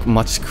bosses are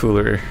much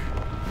cooler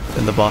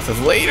than the bosses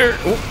later.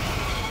 Ooh.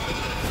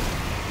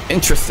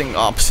 Interesting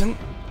option.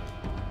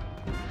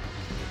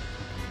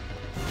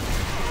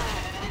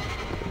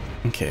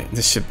 Okay,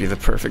 this should be the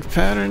perfect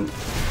pattern.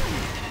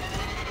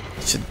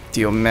 Should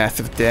deal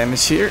massive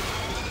damage here.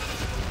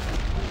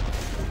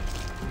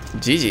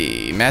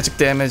 GG, magic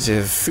damage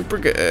is super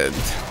good.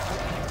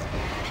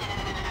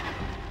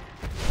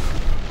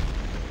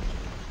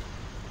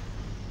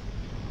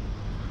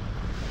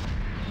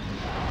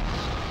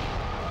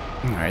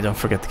 Alright, don't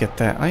forget to get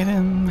that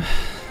item.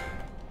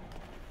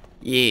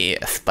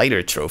 Yeah,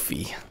 spider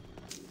trophy.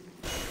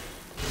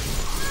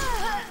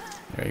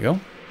 There you go.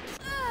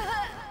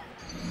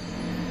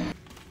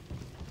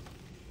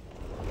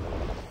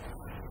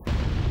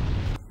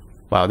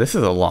 Wow, this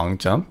is a long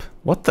jump.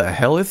 What the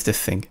hell is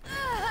this thing?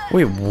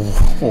 Wait,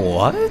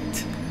 what?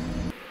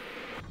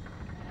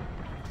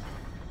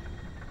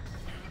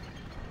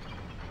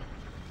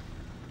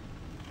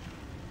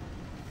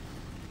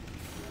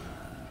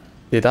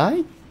 Did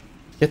I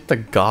get the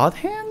god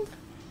hand?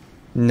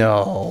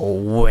 No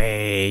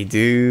way,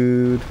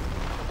 dude.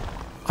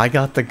 I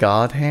got the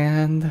god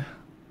hand?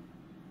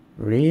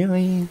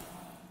 Really?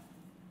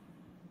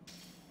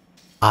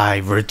 I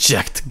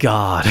reject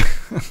God.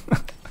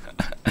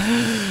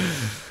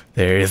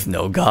 There is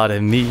no god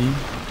in me.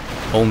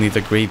 Only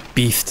the great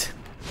beast.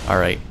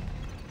 Alright.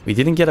 We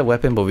didn't get a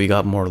weapon, but we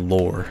got more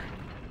lore.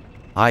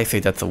 I say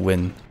that's a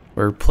win.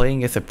 We're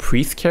playing as a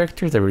priest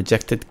character that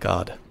rejected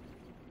God.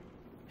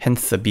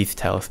 Hence the beast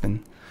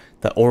talisman.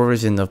 The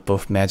origin of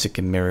both magic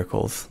and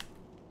miracles.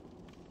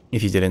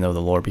 If you didn't know the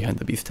lore behind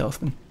the beast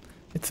talisman.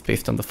 It's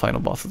based on the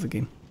final boss of the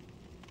game.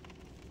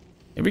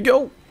 Here we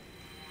go!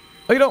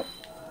 Oh, you don't!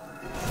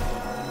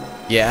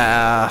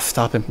 Yeah,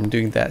 stop him from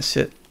doing that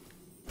shit.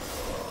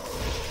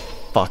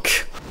 Fuck.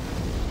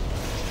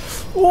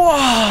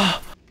 Whoa!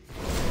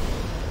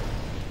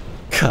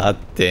 God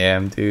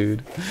damn,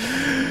 dude.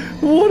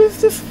 What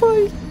is this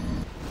fight?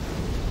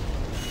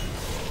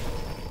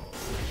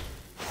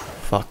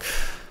 Fuck.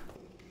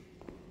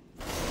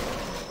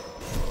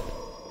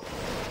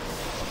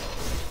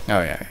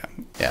 Oh yeah.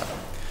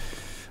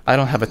 I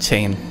don't have a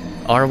chain.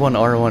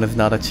 R1 is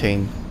not a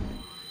chain.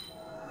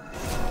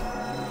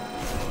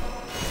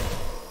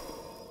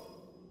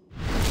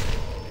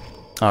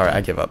 Alright,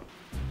 I give up.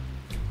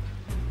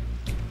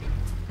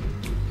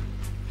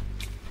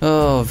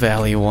 Oh,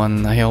 Valley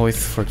 1. I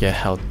always forget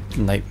how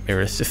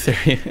nightmarish this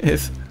area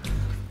is.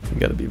 You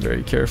gotta be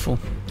very careful.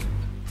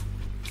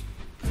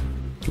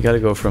 You gotta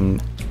go from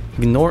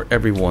ignore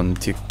everyone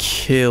to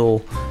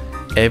kill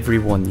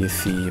everyone you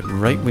see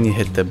right when you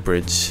hit the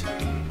bridge.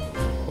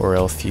 Or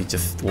else you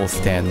just will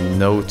stand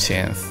no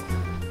chance.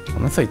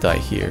 Unless I die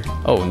here.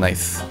 Oh,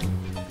 nice.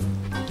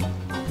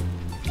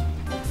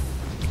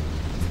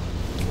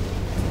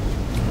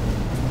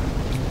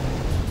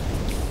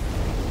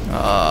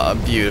 Ah,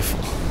 beautiful.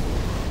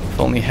 If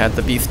only I had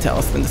the beast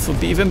talisman, this would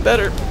be even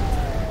better.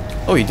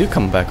 Oh, you do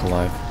come back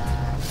alive.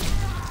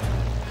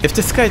 If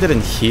this guy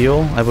didn't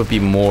heal, I would be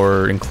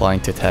more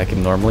inclined to attack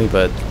him normally,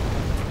 but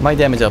my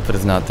damage output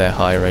is not that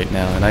high right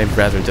now, and I'd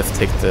rather just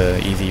take the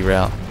easy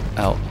route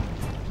out.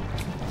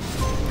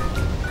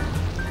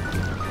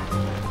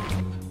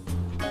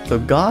 So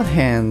God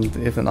Hand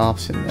is an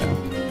option now.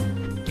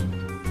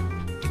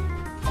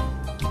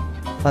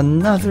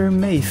 Another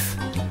mace.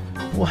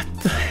 What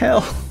the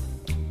hell?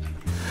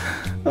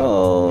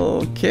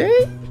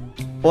 Okay.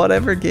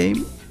 Whatever,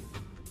 game.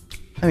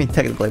 I mean,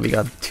 technically we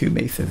got 2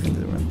 maces in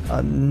the room.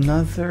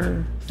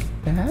 Another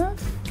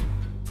staff?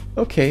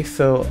 Okay,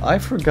 so I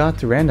forgot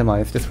to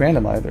randomize this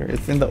randomizer.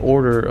 It's in the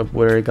order of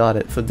where I got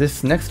it. So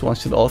this next one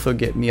should also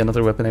get me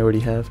another weapon I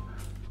already have.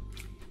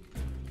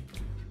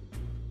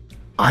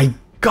 I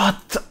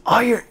got the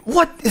iron.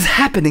 What is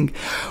happening?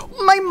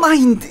 My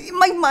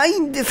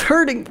mind is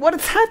hurting. What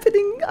is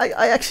happening?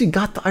 I actually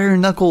got the iron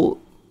knuckle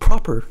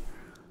proper.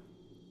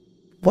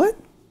 What?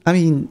 I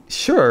mean,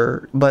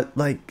 sure, but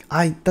like,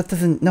 that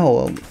doesn't,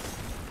 no.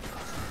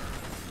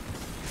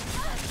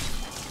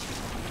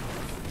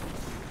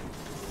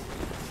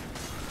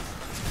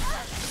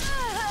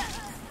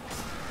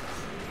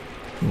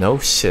 No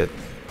shit.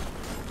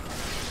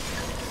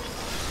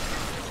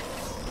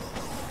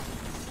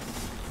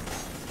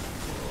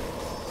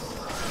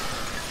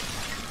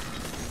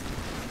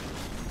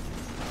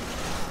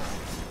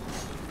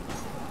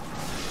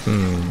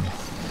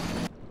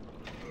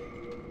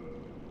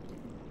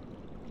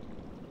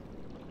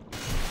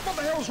 What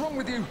the hell's wrong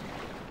with you?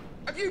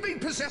 Have you been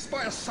possessed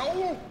by a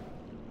soul?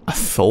 A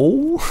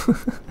soul?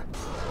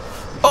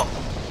 Oh!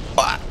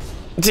 Ah,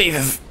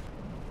 Jesus!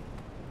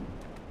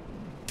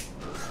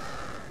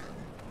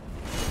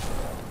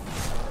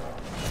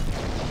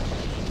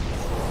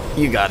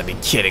 You gotta be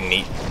kidding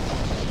me.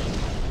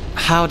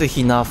 How did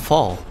he not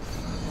fall?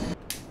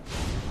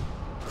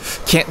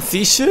 Can't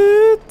see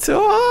shit!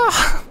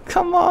 Ah,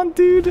 come on,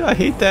 dude. I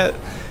hate that.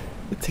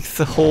 It takes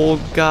the whole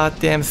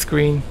goddamn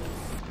screen.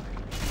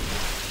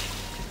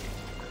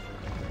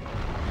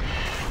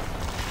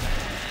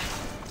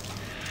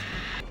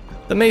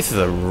 The mace is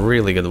a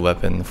really good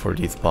weapon for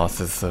these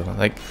bosses, so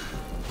like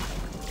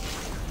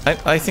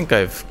I think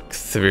I've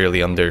severely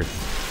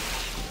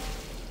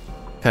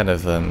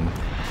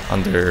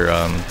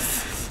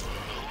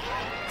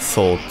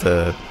sold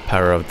the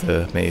power of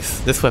the mace.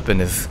 This weapon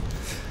is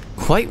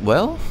quite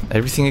well,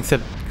 everything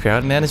except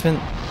crowd management.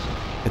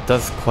 It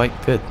does quite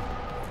good.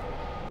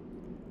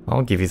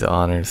 I'll give you the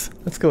honors.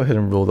 Let's go ahead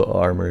and roll the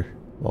armor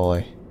while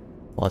I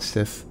watch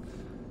this.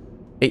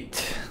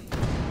 8.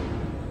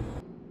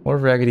 More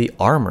raggedy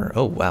armor.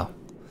 Oh wow.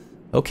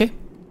 Okay,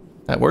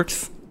 that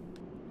works.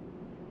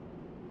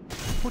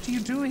 What are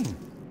you doing?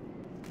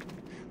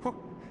 What?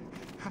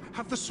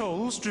 Have the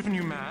souls driven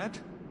you mad?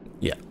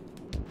 Yeah.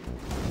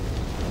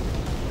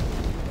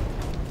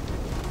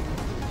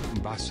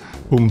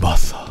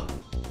 Umbasa.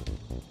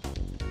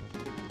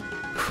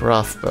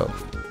 Crossbow.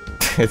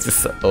 It's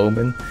just an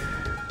omen.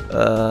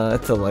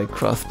 It's a light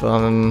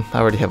crossbow. I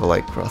already have a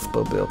light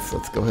crossbow built, so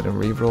let's go ahead and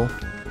reroll.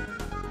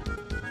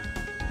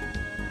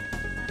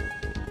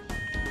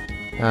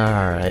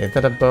 Alright, is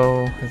that a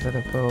bow? Is that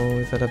a bow?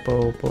 Is that a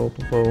bow?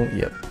 Bow?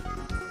 Yep.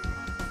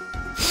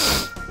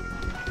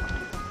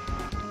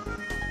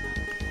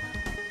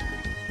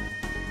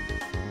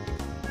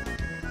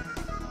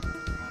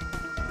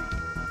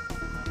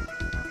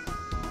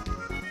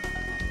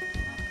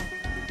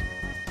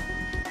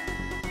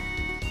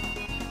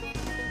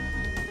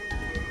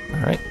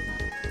 Alright.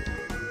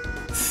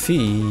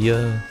 See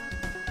ya.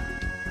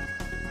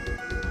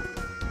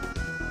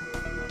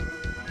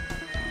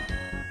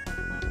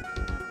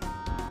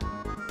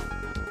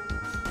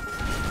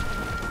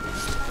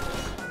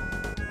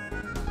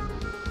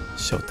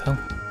 Showtime.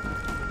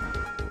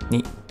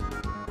 Neat.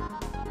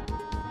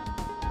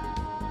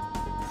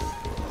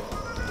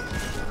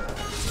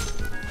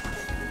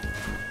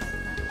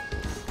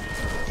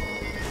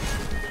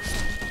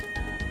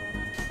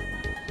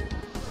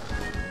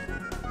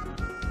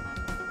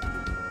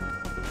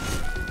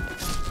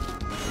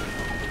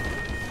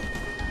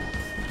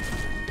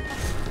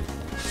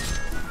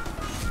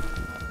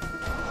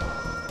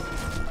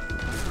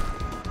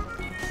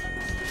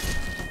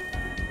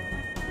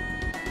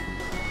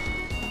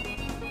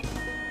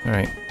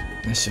 Alright,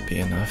 this should be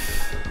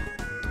enough.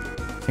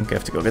 I think I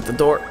have to go get the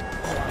door.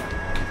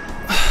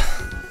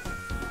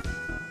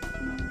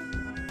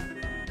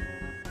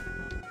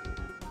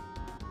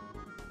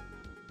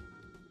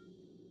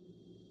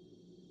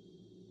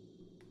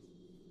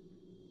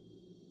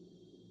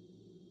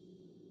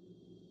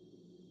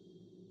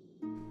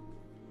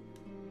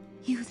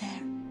 You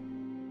there.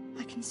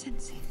 I can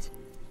sense it.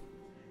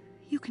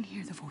 you can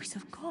hear the voice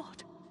of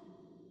God.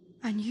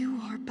 And you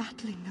are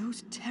battling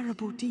those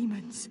terrible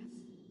demons.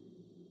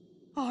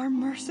 Our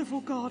merciful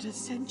God has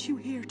sent you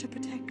here to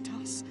protect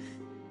us.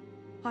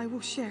 I will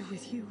share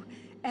with you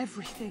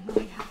everything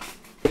I have.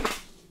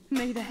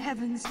 May the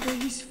heavens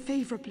gaze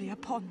favorably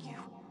upon you.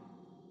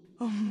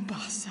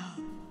 Umbasa.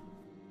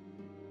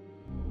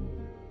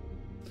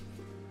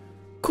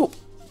 Cool.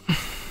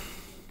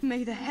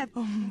 May the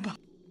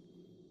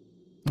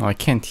Oh, I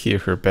can't hear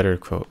her better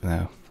quote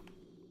now.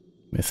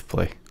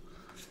 Misplay.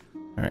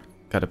 Alright,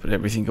 gotta put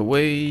everything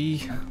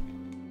away.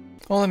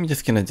 All I'm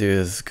just gonna do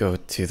is go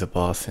to the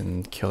boss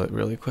and kill it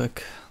really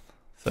quick,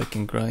 so I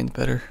can grind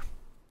better.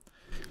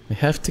 We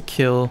have to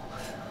kill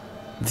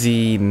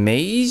the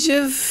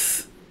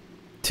mages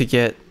to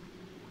get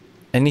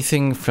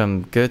anything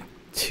from good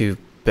to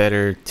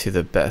better to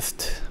the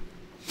best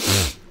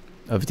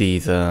of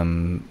these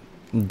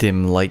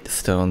dim light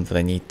stones that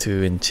I need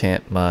to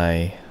enchant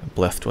my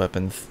blessed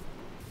weapons.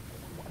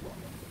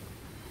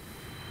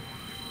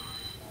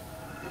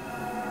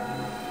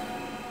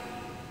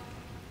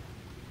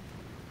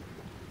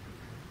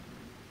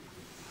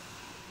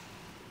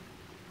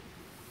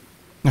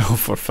 Oh,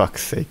 for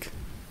fuck's sake.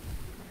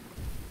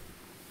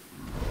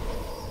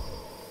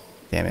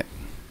 Damn it.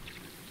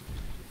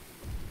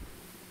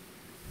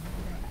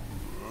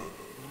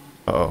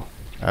 Uh-oh.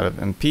 Out of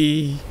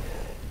MP.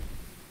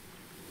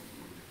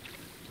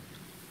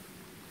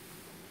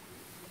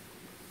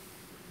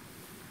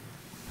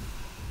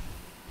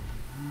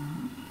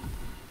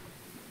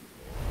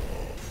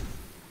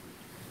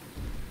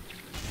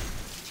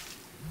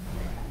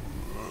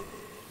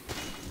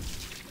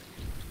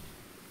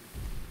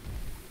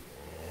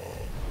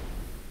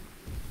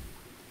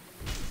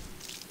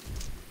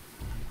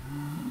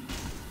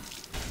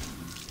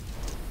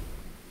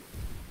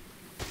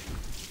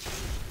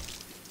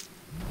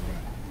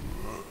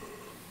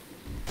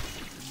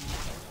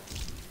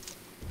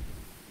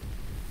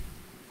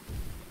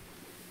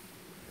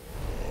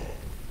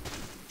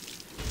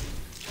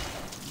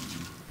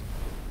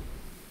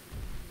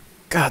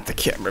 God, the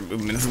camera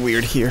movement is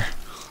weird here.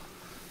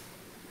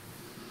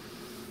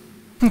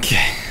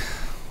 Okay.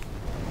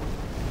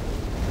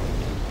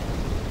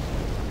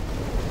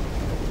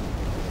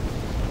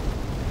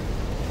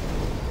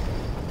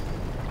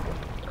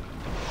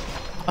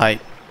 I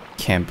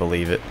can't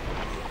believe it.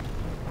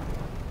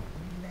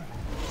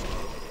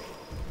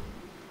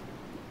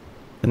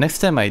 The next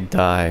time I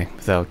die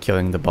without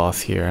killing the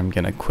boss here, I'm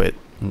gonna quit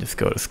and just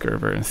go to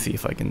Scirvir and see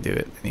if I can do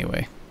it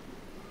anyway.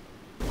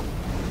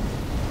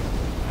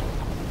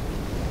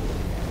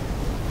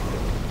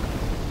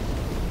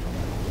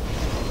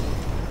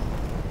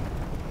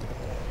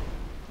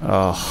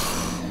 Oh.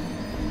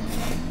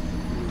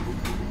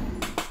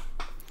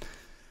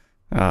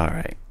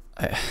 Alright.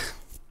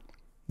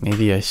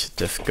 Maybe I should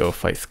just go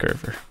fight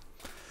Scirvir.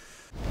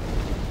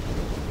 Alright,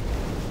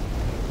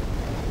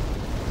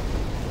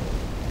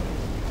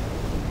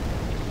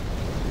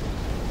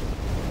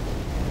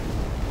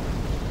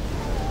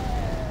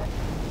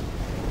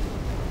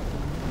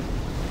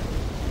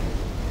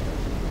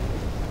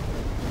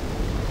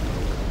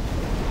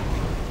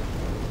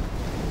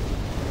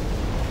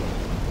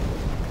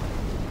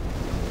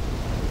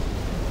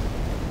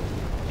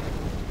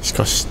 し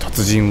かし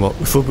達人は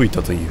嘘吹い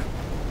たという。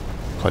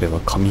彼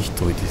は紙一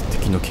重で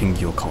敵の剣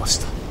技をかわし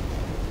た。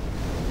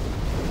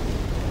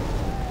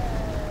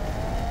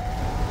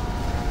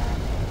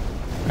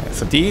Alright,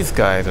 so these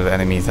guys are the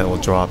enemies that will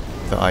drop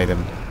the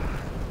item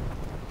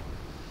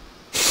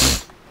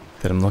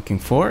that I'm looking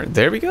for.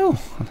 There we go.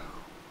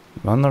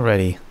 Run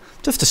already.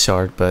 Just a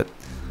shard, but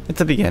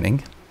it's a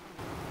beginning.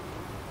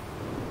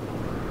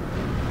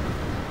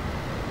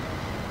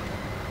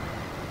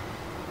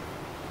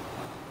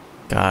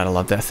 God, I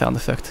love that sound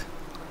effect.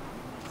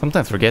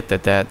 Sometimes forget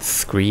that that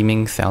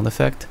screaming sound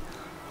effect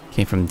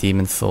came from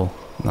Demon's Soul,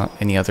 not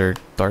any other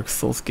Dark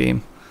Souls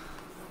game.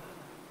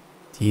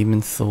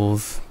 Demon's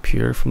Souls,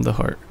 pure from the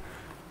heart.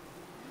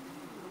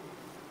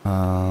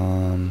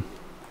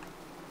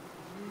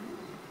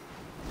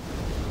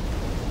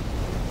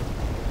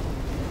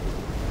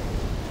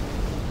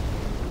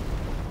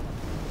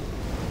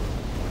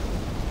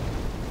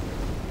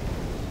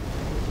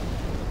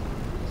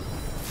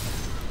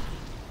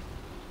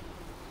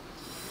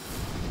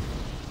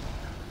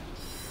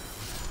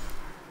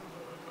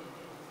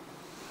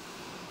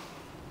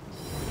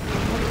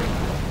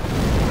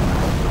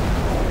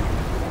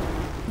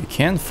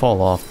 Can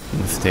fall off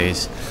in the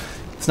stage.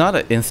 It's not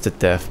an instant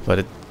death, but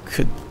it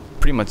could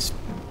pretty much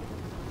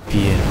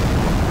be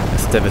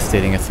as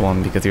devastating as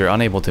one because you're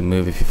unable to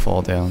move if you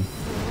fall down.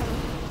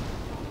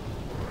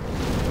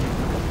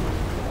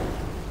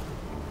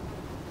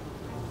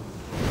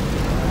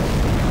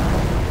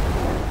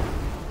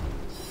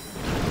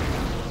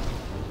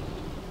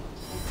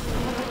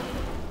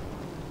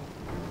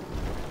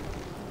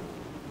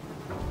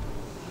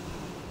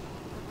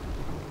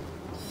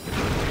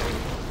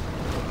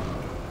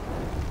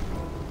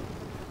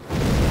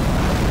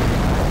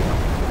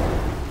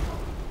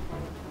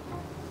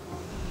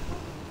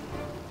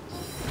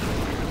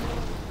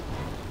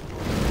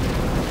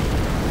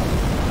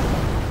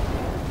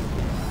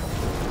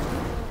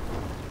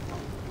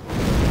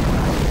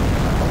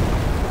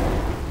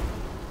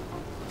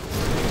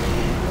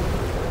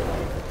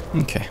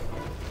 Okay.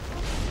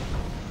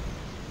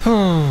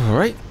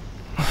 Alright.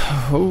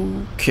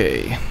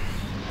 Okay.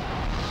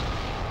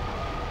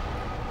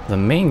 The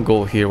main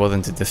goal here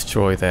wasn't to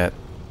destroy that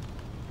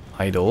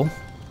idol,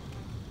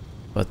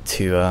 but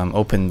to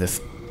open this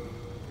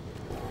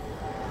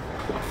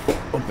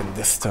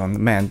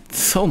stone. Man,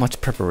 so much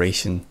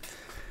preparation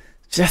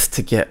just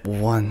to get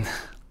one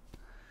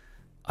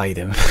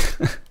item.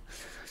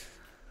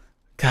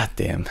 God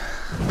damn.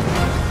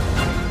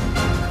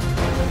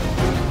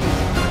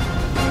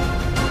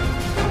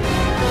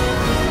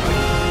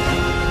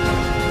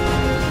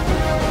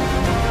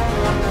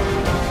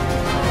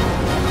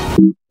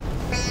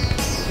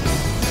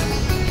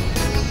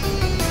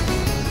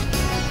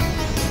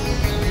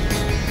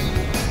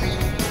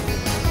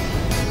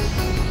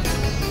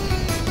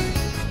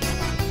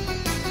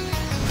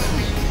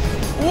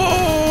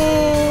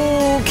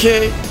 Whoa!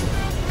 Okay.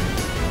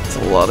 That's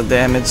a lot of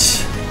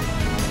damage.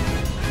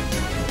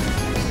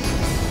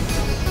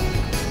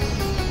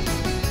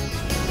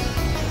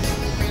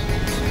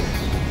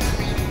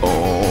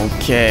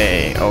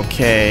 Okay,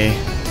 okay.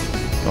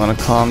 You wanna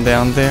calm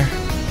down there?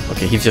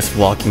 Okay, he's just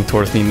walking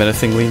towards me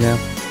menacingly now.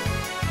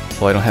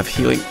 Oh, I don't have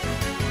healing.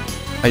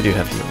 I do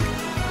have healing.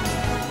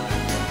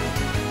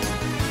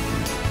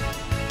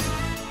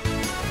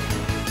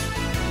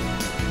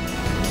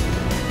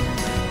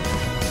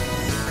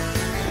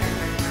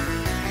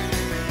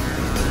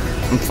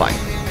 I'm fine.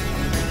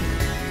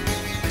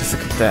 Just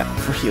look at that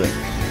for healing.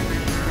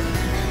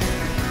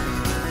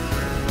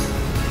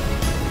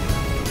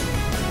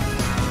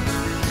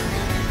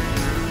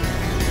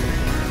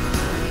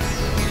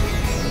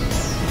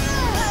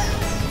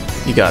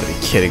 You gotta be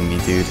kidding me,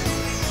 dude.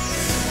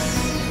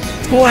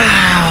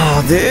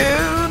 Wow, dude!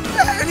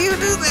 How do you do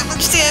that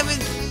much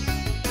damage?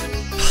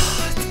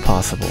 It's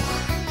possible.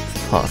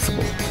 It's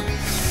possible.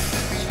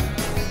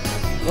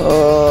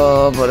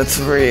 Oh, but it's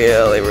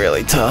really,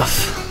 really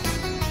tough.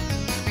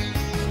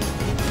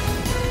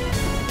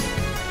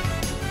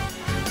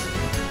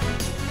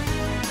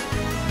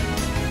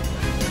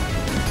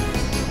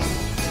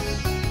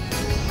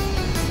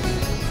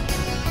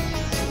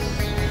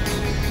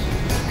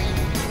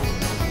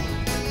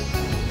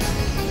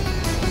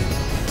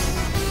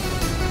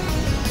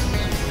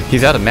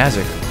 He's out of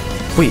magic.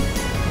 Wait,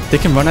 they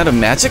can run out of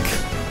magic?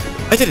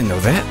 I didn't know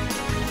that.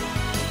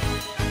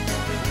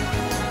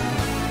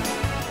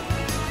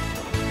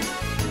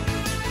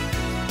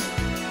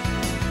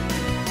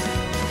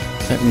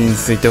 That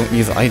means they don't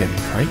use items,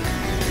 right?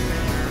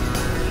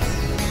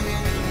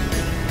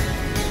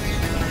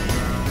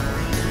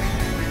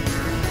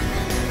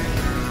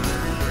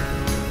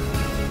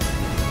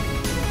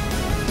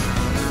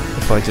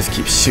 If I just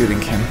keep shooting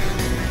him.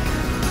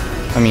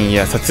 I mean,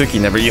 yeah, Satsuki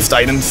never used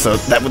items, so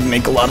that would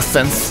make a lot of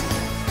sense.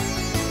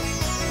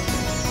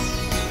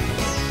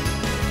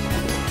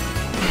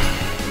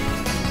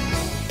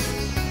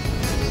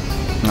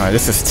 Alright,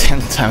 this is 10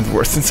 times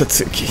worse than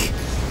Satsuki.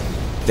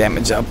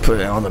 Damage output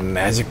and all the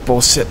magic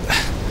bullshit.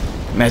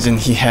 Imagine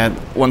he had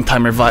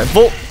one-time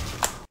revival.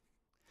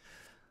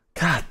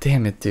 God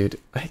damn it, dude.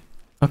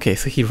 Okay,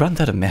 so he runs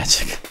out of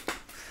magic.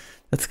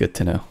 That's good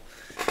to know.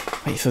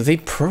 Wait, so they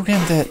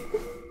programmed that...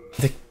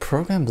 They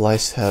programmed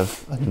Blythe to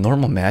have a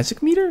normal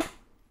magic meter?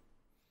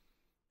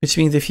 Which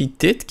means if he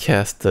did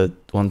cast the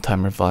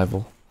one-time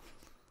revival,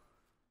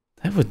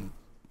 that would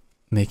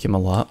make him a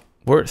lot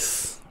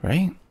worse,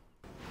 right?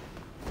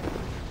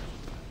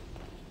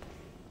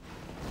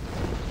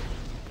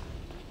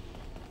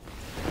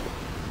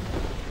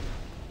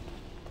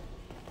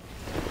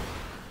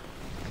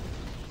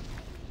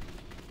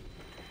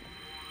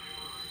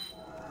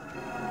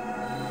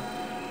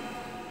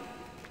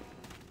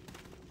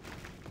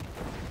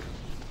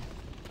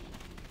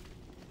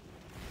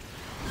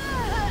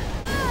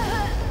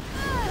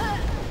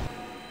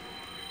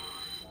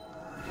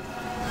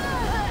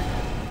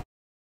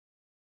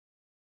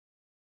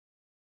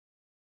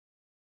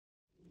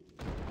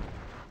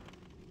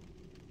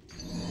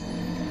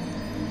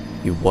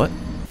 You what?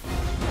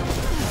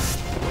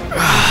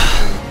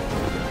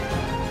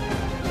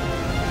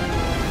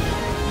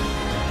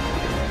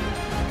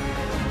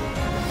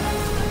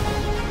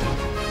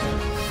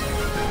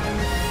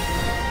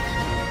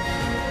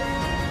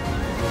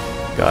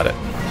 Got it.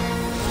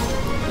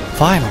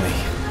 Finally.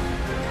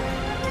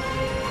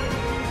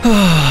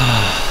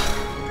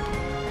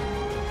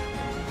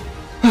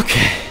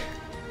 Okay.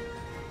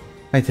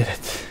 I did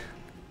it.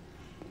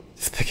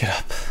 Just pick it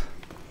up.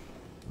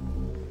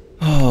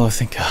 Oh,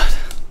 thank God.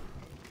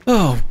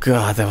 Oh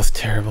God, that was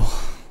terrible.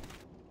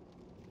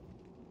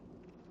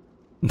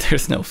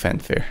 There's no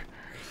fanfare.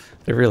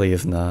 There really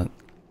is not.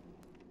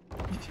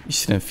 You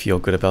shouldn't feel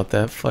good about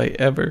that fight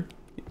ever.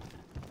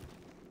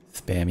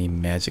 Spammy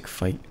magic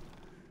fight.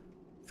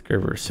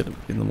 Scirvir should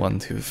have been the one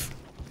to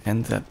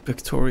end that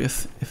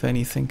victorious, if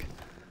anything.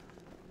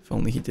 If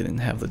only he didn't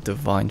have the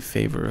divine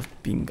favor of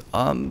being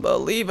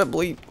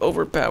unbelievably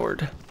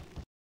overpowered.